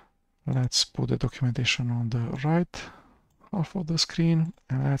 Let's put the documentation on the right half of the screen,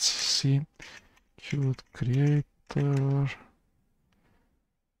 and let's see qtcreator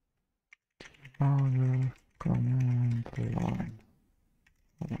command line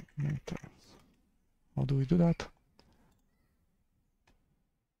methods. How do we do that?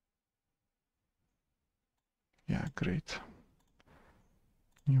 Yeah, great.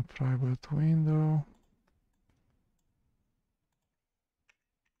 New private window.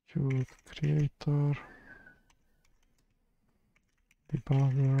 qtcreator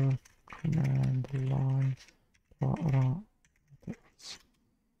debugger command line parameters.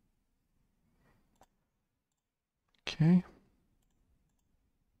 Okay.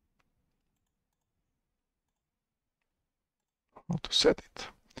 How to set it?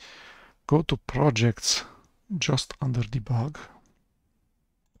 Go to projects just under debug.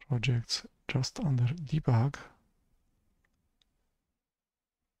 Projects just under debug.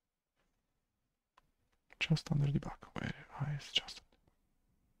 Just under debug. Where is just?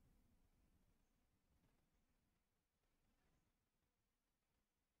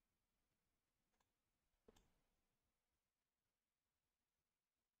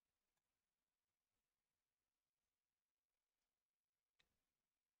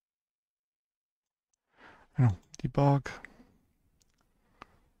 No, debug.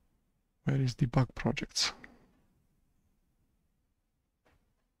 Where is debug projects?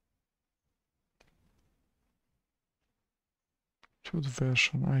 Choose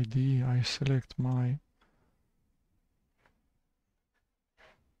version ID. I select my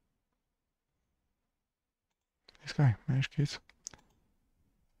This guy, manage kits.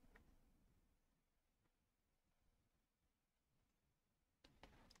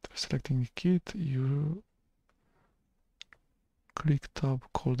 Selecting the kit, you click tab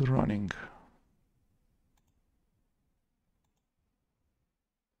called running.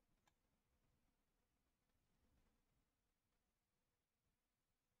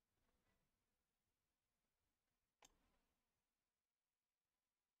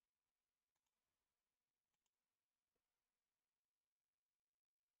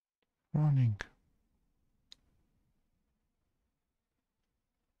 Running.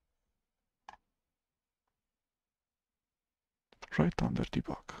 Right under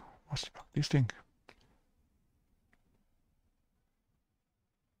debug. What's debug? This thing.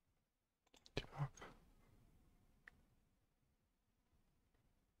 Debug.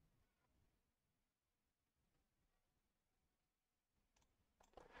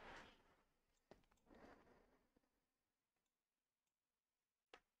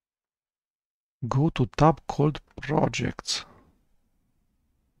 Go to tab called projects.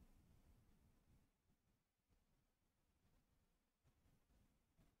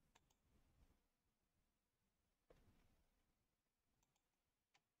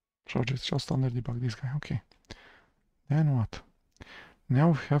 Projects just under debug, this guy, okay. Then what? Now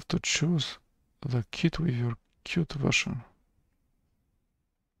we have to choose the kit with your Qt version.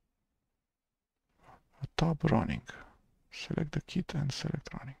 A tab running. Select the kit and select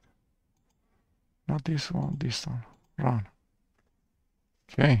running. Not this one, this one. Run.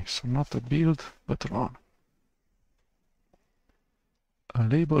 Okay, so not a build, but run. A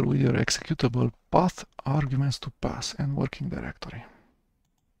label with your executable path, arguments to pass, and working directory.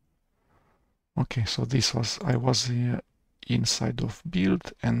 Okay, so this was, I was inside of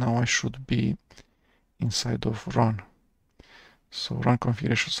build, and now I should be inside of run. So run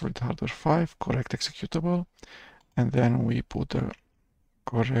configuration solid hardware 5, correct executable, and then we put the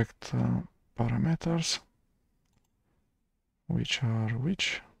correct parameters, which are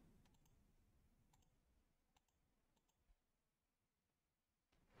which?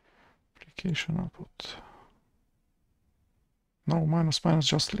 Application output. No, minus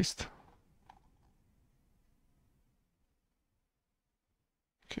just list.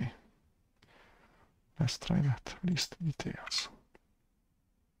 Okay. Let's try that. List details.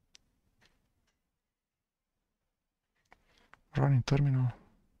 Run in terminal.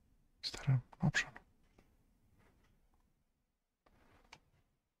 Is there an option?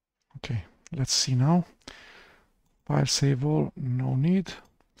 Okay, let's see now. File save all, no need.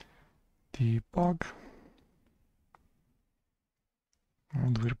 Debug.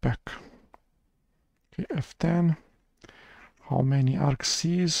 And we're back. Okay, F10. How many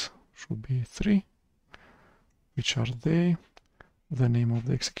argcs? Should be 3. Which are they? The name of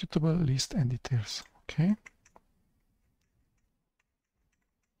the executable, list, and details. Okay.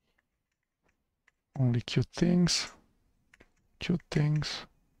 Only cute things. Cute things.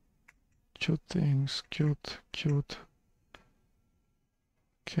 Cute things. Cute.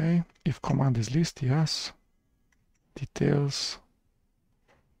 Okay. If command is list, yes. Details.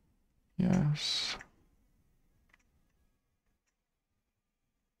 Yes.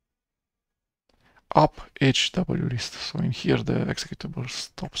 Up HW list. So in here the executable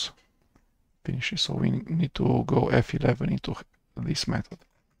stops. Finishes. So we need to go F11 into this method.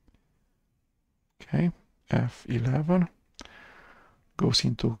 Okay. F11 goes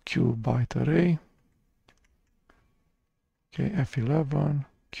into Q byte array. Okay, F11,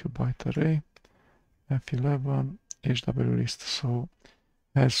 Q byte array, F11, HW list. So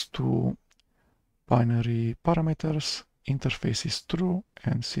has two binary parameters, interface is true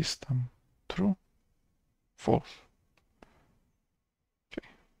and system true, false. Okay.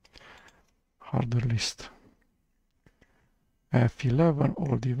 Hardware list. F11,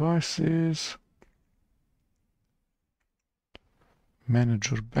 all devices.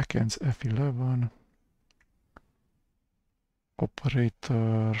 Manager backends F11.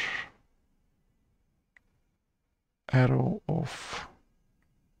 Operator arrow of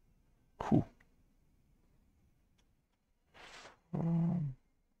who?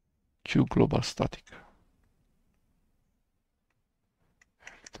 Q global static.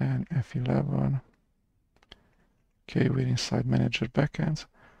 Then F11. Okay, we're inside manager backends.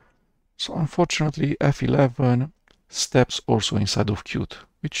 So unfortunately F11 steps also inside of Qt,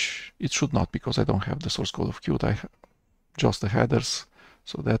 which it should not, because I don't have the source code of Qt. I have just the headers.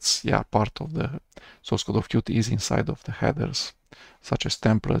 So that's, yeah, part of the source code of Qt is inside of the headers, such as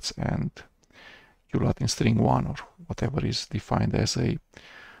templates and uLatin string 1 or whatever is defined as a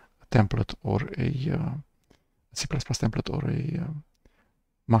template or a C++ template or a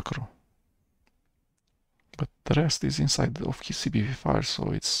macro. but the rest is inside of his CPP file,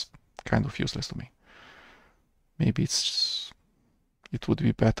 so it's kind of useless to me. Maybe it would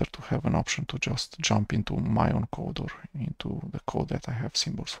be better to have an option to just jump into my own code or into the code that I have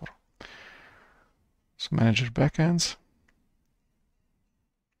symbols for. So manager backends,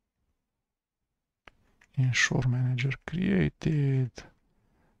 ensure manager created,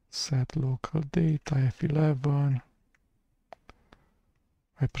 set local data F11.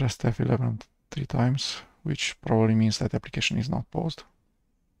 I pressed F11 3 times, which probably means that application is not paused.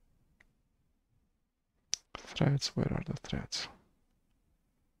 Threads, where are the threads?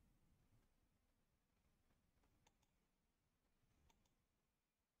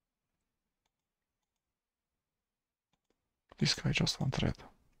 This guy just one thread.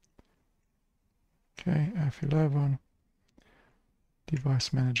 Okay, F11,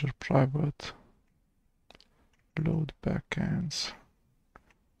 device manager private, load backends,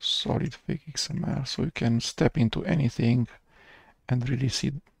 solid fake XML, so you can step into anything and really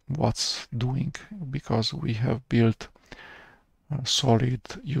see what's doing, because we have built solid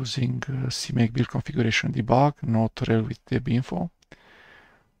using CMake build configuration debug, not rel with debinfo.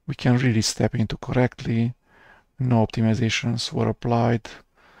 We can really step into correctly. No optimizations were applied.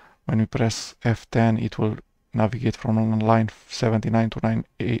 When we press F10, it will navigate from line 79 to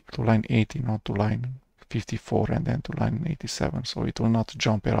line 80, not to line 54 and then to line 87. So it will not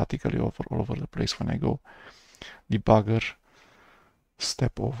jump erratically all over the place when I go debugger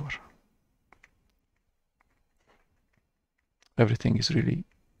step over. Everything is really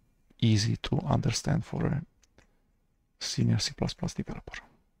easy to understand for a senior C++ developer,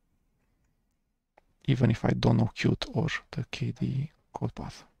 even if I don't know Qt or the KDE code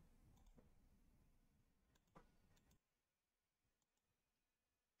path.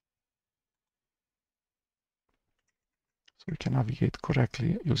 So we can navigate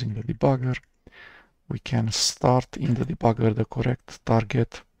correctly using the debugger. We can start in the debugger the correct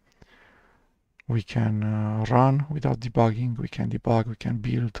target. We can run without debugging. We can debug, we can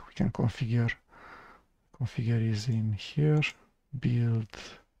build, we can configure. Configure is in here. Build,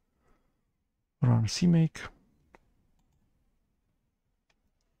 run CMake.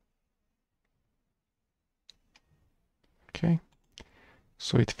 Okay,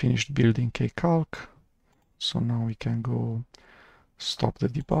 so it finished building kcalc. So now we can go stop the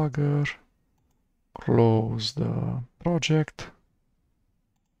debugger, close the project.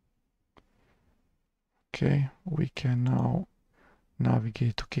 Okay, we can now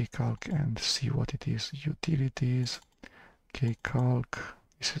navigate to kcalc and see what it is. Utilities, kcalc,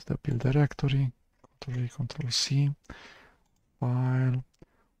 this is the build directory, Ctrl-A, Ctrl-C, file,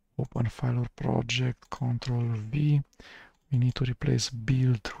 open file or project, Ctrl-V. We need to replace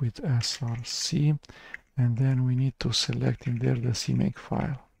build with src, and then we need to select in there the CMake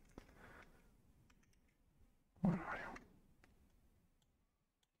file. Where are you?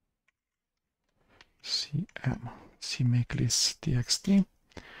 CMake list txt.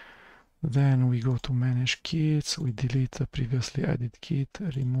 Then we go to manage kits, we delete the previously added kit,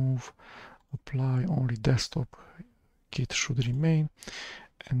 remove, apply, only desktop kit should remain.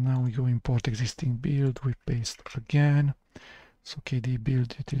 And now we go import existing build, we paste again. So KDE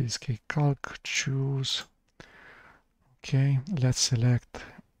build utilities kcalc, choose. Okay, let's select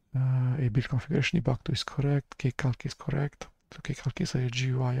a build configuration debug2 is correct, kcalc is correct. So kcalc is a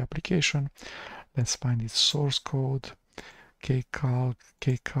GUI application. Let's find its source code. kcalc,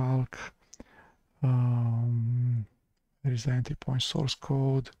 there is the entry point source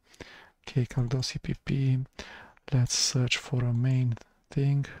code, kcalc.cpp. Let's search for a main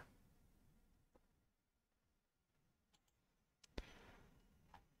thing.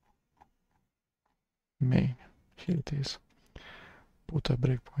 Main, here it is. Put a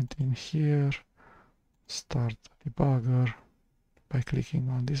breakpoint in here, start the debugger by clicking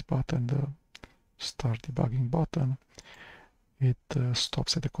on this button, the start debugging button. It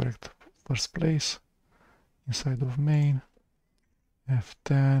stops at the correct first place inside of main.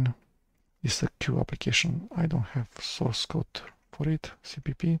 F10 is a Q application. I don't have source code for it,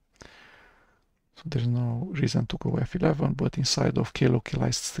 CPP. So there's no reason to go F11, but inside of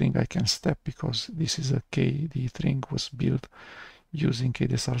klocalized string I can step, because this is a KDE string, was built using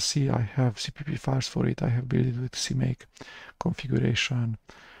kdesrc. I have CPP files for it. I have built it with CMake configuration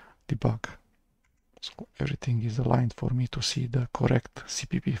debug. So everything is aligned for me to see the correct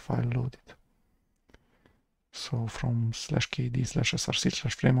CPP file loaded. So from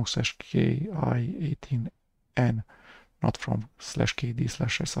 /kd/src/framework/ki18n, not from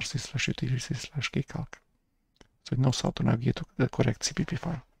 /kd/src/utilities/kcalc. So it knows how to navigate to the correct CPP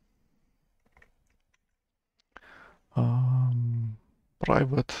file.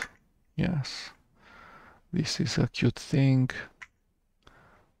 Private, yes. this is a cute thing.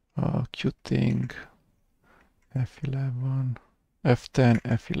 F11, F10,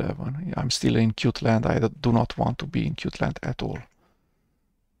 F11. Yeah, I'm still in cute land. I do not want to be in cute land at all.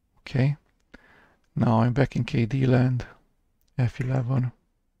 Okay. Now I'm back in KDE land. F11,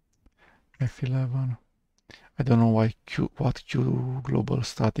 F11. I don't know why what Q global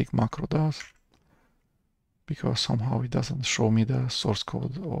static macro does, because somehow it doesn't show me the source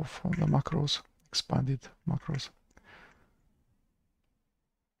code of the macros, expanded macros.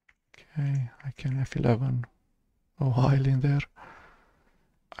 Okay, I can F11 a while in there.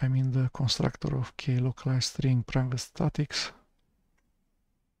 I'm in the constructor of k localized string private statics.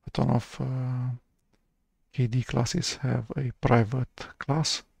 A ton of KDE classes have a private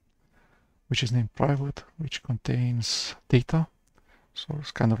class, which is named private, which contains data. So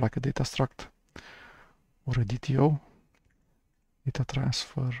it's kind of like a data struct or a DTO, data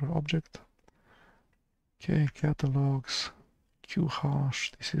transfer object. Okay, catalogs,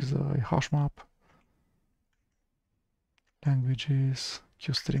 qhash, this is a hash map. Languages,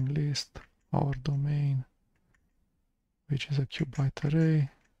 qstring list, our domain, which is a qbyte array.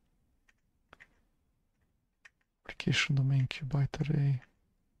 Application domain qbyte array,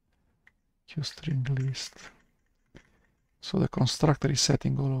 qstring list. So the constructor is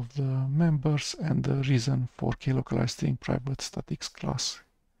setting all of the members, and the reason for klocalized string private statics class,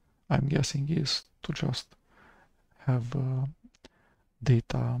 I'm guessing, is to just have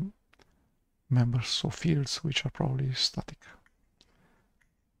data members, so fields which are probably static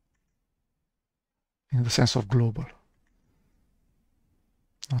in the sense of global,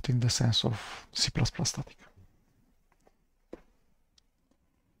 not in the sense of C++ static.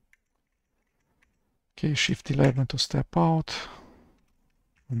 Okay, shift 11 to step out,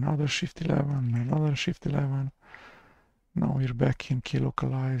 another shift 11, another shift 11. Now we're back in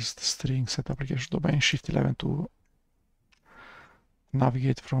klocalized string set application domain, shift 11 to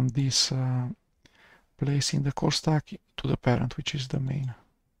navigate from this place in the core stack to the parent, which is the main.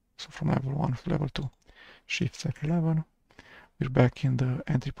 So from level 1 to level 2, shift F11. We're back in the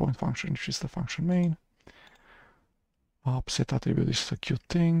entry point function, which is the function main. Set attribute is a cute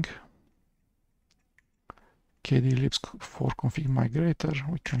thing. KDE libs for config migrator,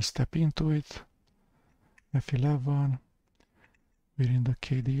 we can step into it. F11, we're in the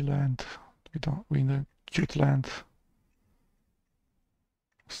KDE land, we're in the Qt land,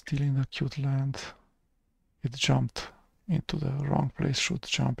 still in the Qt land. It jumped into the wrong place, should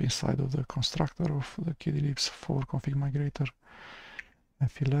jump inside of the constructor of the KDE libs for config migrator.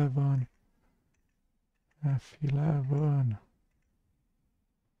 F11, F11.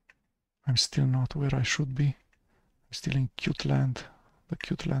 I'm still not where I should be. I'm still in Qt land. The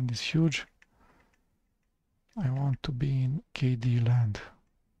Qt land is huge. I want to be in KDE land.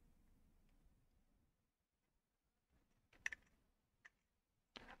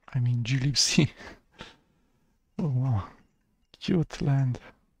 I'm in glibc. Oh wow. Qt land.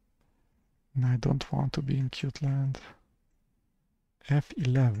 And I don't want to be in Qt land.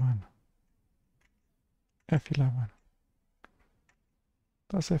 F11. F11.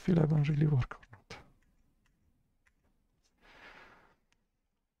 Does F11 really work or not?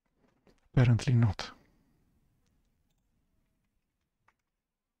 Apparently not.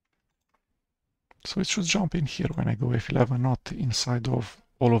 So it should jump in here when I go F11, not inside of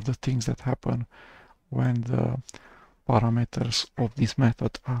all of the things that happen when the parameters of this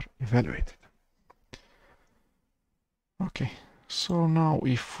method are evaluated. Okay, so now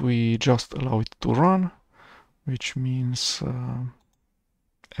if we just allow it to run, which means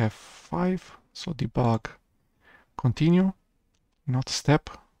F5, so debug, continue, not step,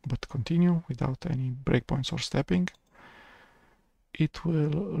 but continue without any breakpoints or stepping, it will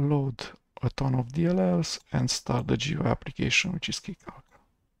load a ton of DLLs and start the GUI application, which is kickout.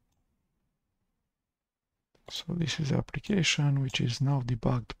 So this is the application which is now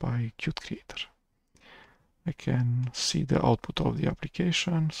debugged by qtcreator. I can see the output of the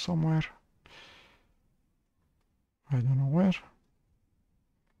application somewhere. I don't know where.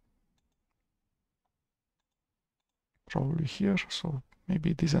 Probably here, so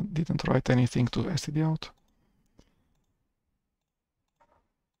maybe it didn't write anything to std out.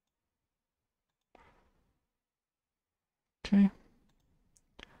 Okay.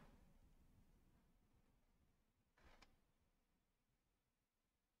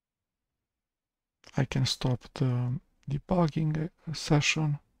 I can stop the debugging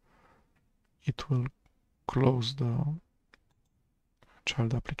session. It will close the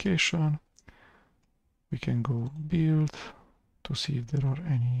child application. We can go build to see if there are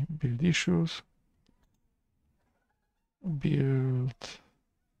any build issues. Build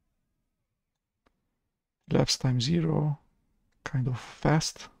elapsed time 0, kind of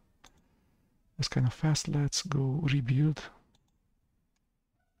fast. It's kind of fast. Let's go rebuild.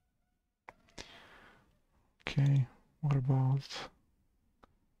 Okay, what about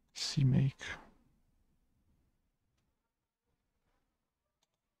cmake?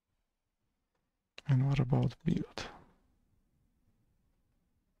 And what about build?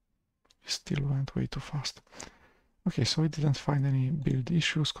 It still went way too fast. Okay, so I didn't find any build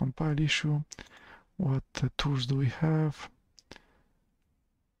issues, compile issue. What tools do we have?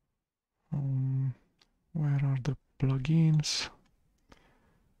 Where are the plugins?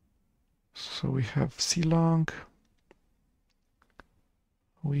 So we have clang,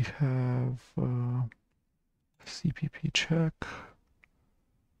 we have cpp check,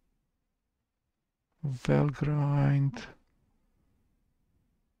 valgrind.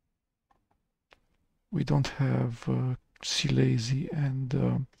 We don't have clazy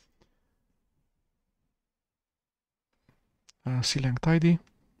and clang tidy.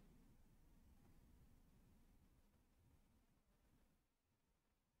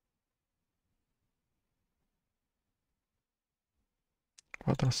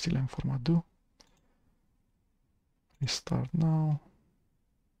 What does clang format do? Restart now.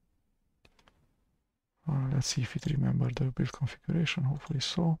 Let's see if it remembers the build configuration. Hopefully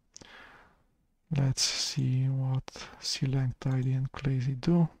so. Let's see what clang tidy and clazy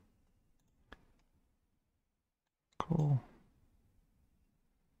do. Go.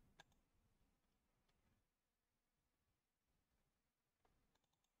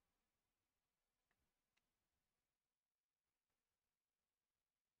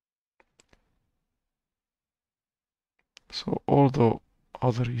 So although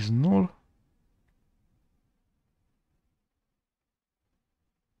other is null,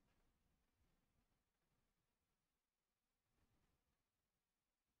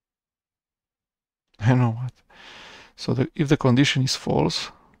 I know what. So if the condition is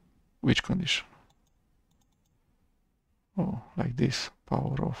false, which condition? Oh, like this,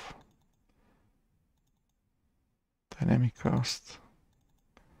 power off. Dynamic cast.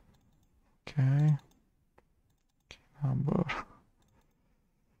 Okay. Number.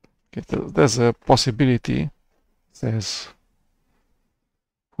 Okay, there's a possibility,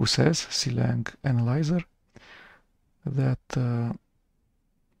 who says clang analyzer, that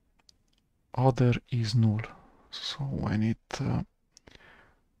other is null. So when it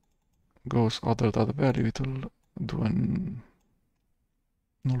goes other value, it will do a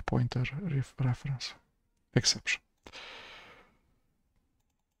null pointer reference exception.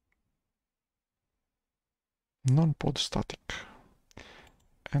 Non-pod static.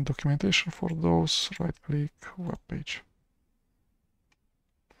 And documentation for those, right click, web page.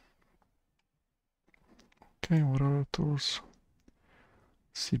 Okay, what are tools?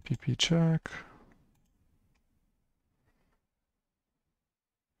 CPP check.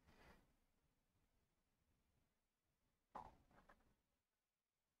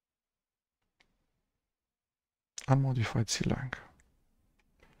 Unmodified clang.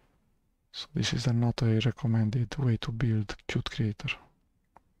 So this is not a recommended way to build qtcreator.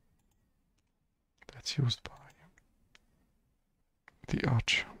 That's used by the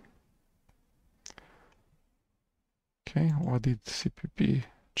Arch. Okay, what did CPP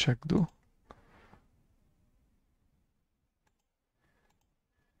check do?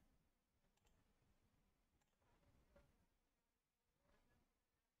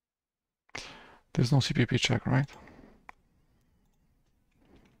 There's no CPP check, right?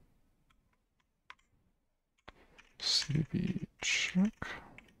 CPP check.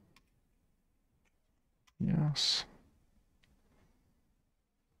 Yes.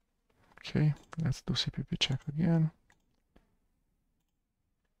 Okay, let's do CPP check again.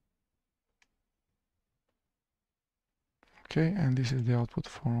 Okay, and this is the output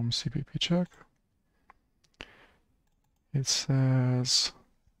from CPP check. It says,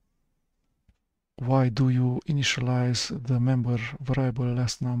 why do you initialize the member variable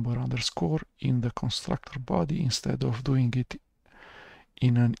last number underscore in the constructor body instead of doing it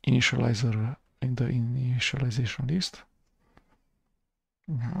in an initializer in the initialization list?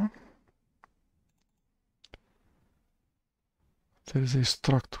 There is a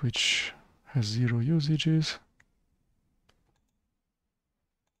struct which has 0 usages.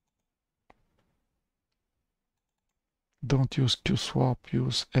 Don't use qswap,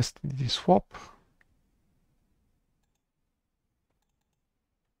 use stdswap.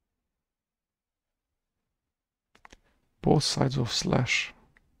 Both sides of slash.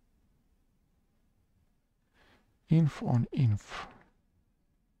 Inf on inf.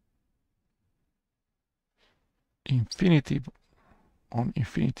 Infinity on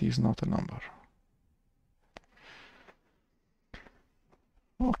infinity is not a number.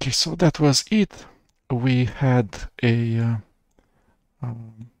 Okay, so that was it. We had a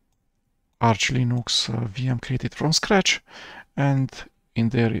Arch Linux VM created from scratch, and in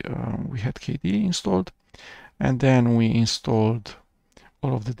there we had KDE installed, and then we installed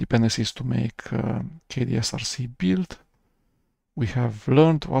all of the dependencies to make kdesrc-build. We have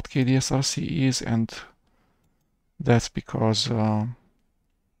learned what kdesrc is, and that's because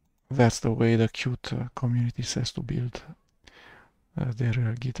that's the way the Qt community says to build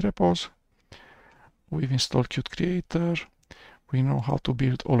their Git repos. We've installed qtcreator. We know how to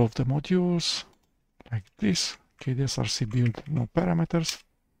build all of the modules like this. kdesrc-build, no parameters.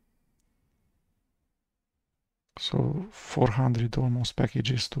 So 400 almost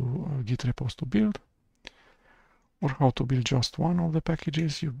packages to Git repos to build. Or how to build just one of the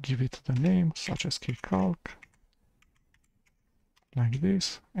packages. You give it the name, such as kcalc, like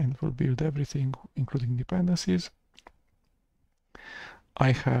this, and it will build everything, including dependencies.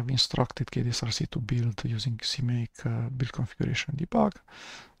 I have instructed kdesrc to build using cmake build configuration debug.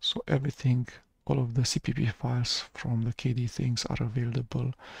 So everything, all of the CPP files from the KDE things are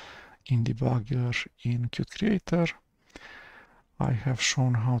available in debugger in qtcreator. I have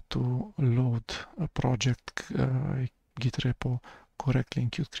shown how to load a project Git repo correctly in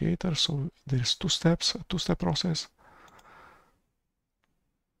qtcreator. So there's two steps, a two-step process.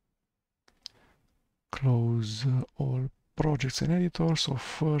 Close all projects and editors. So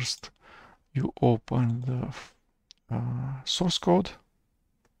first you open the source code.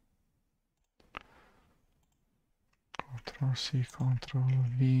 Ctrl-C,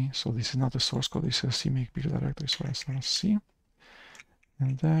 Ctrl-V. So this is not a source code, this is a cmake build directory, so Ctrl-C.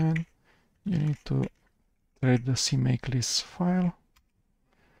 And then you need to read the cmake lists file.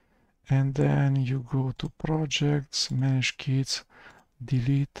 And then you go to projects, manage kits,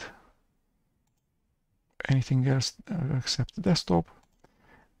 delete anything else except desktop,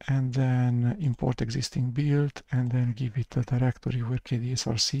 and then import existing build, and then give it a directory where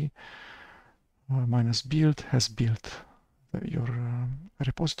kdesrc -build has built your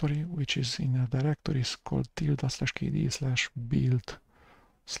repository, which is in a directory called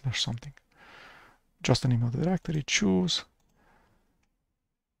tilde/kde/build/something. Just the name of the directory, choose,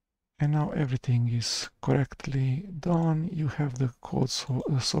 and now everything is correctly done. You have the code,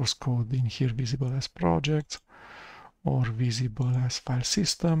 source code in here visible as projects or visible as file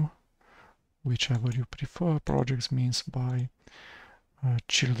system, whichever you prefer. Projects means by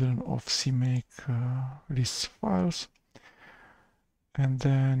children of cmake lists files. And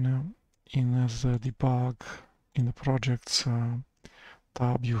then in the debug, in the projects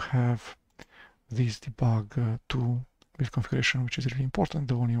tab, you have this debug 2 build configuration, which is really important,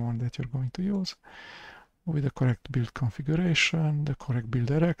 the only one that you're going to use, with the correct build configuration, the correct build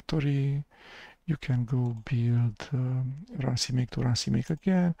directory. You can go build run cmake to run cmake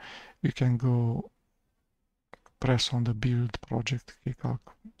again. You can go press on the build project kcalc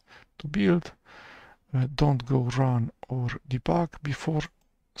to build. Don't go run or debug before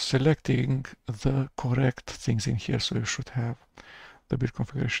selecting the correct things in here. So you should have the build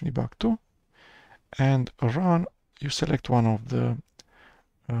configuration debug 2 and run. You select one of the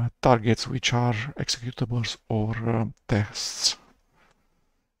targets which are executables or tests.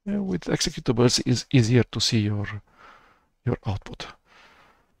 With executables is easier to see your output.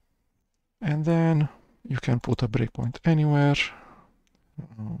 And then you can put a breakpoint anywhere.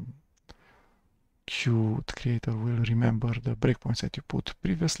 qtcreator will remember the breakpoints that you put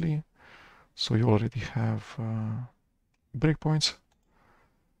previously. So you already have breakpoints.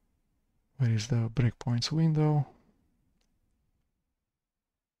 Where is the breakpoints window?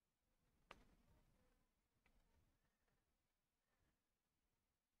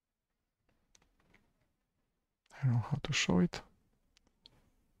 I don't know how to show it.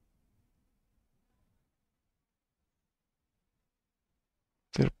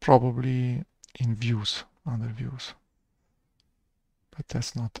 They're probably in views, under views, but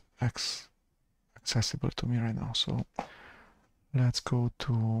that's not accessible to me right now. So let's go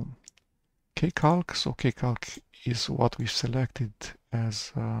to kcalc. So kcalc is what we've selected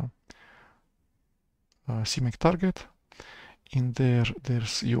as cmake target. In there,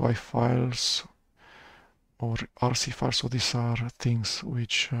 there's UI files or RC files. So these are things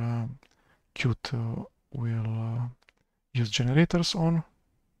which Qt will use generators on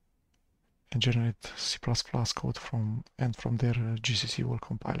and generate C++ code from, and from there GCC will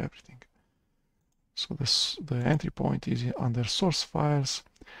compile everything. So the entry point is under source files,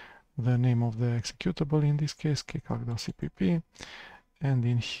 the name of the executable, in this case kcalc.cpp, and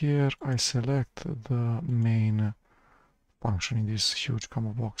in here I select the main function in this huge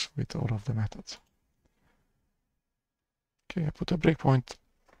combo box with all of the methods. Okay, I put a breakpoint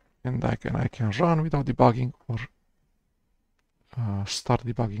and I can run without debugging, or start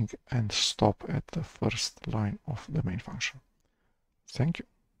debugging and stop at the first line of the main function. Thank you.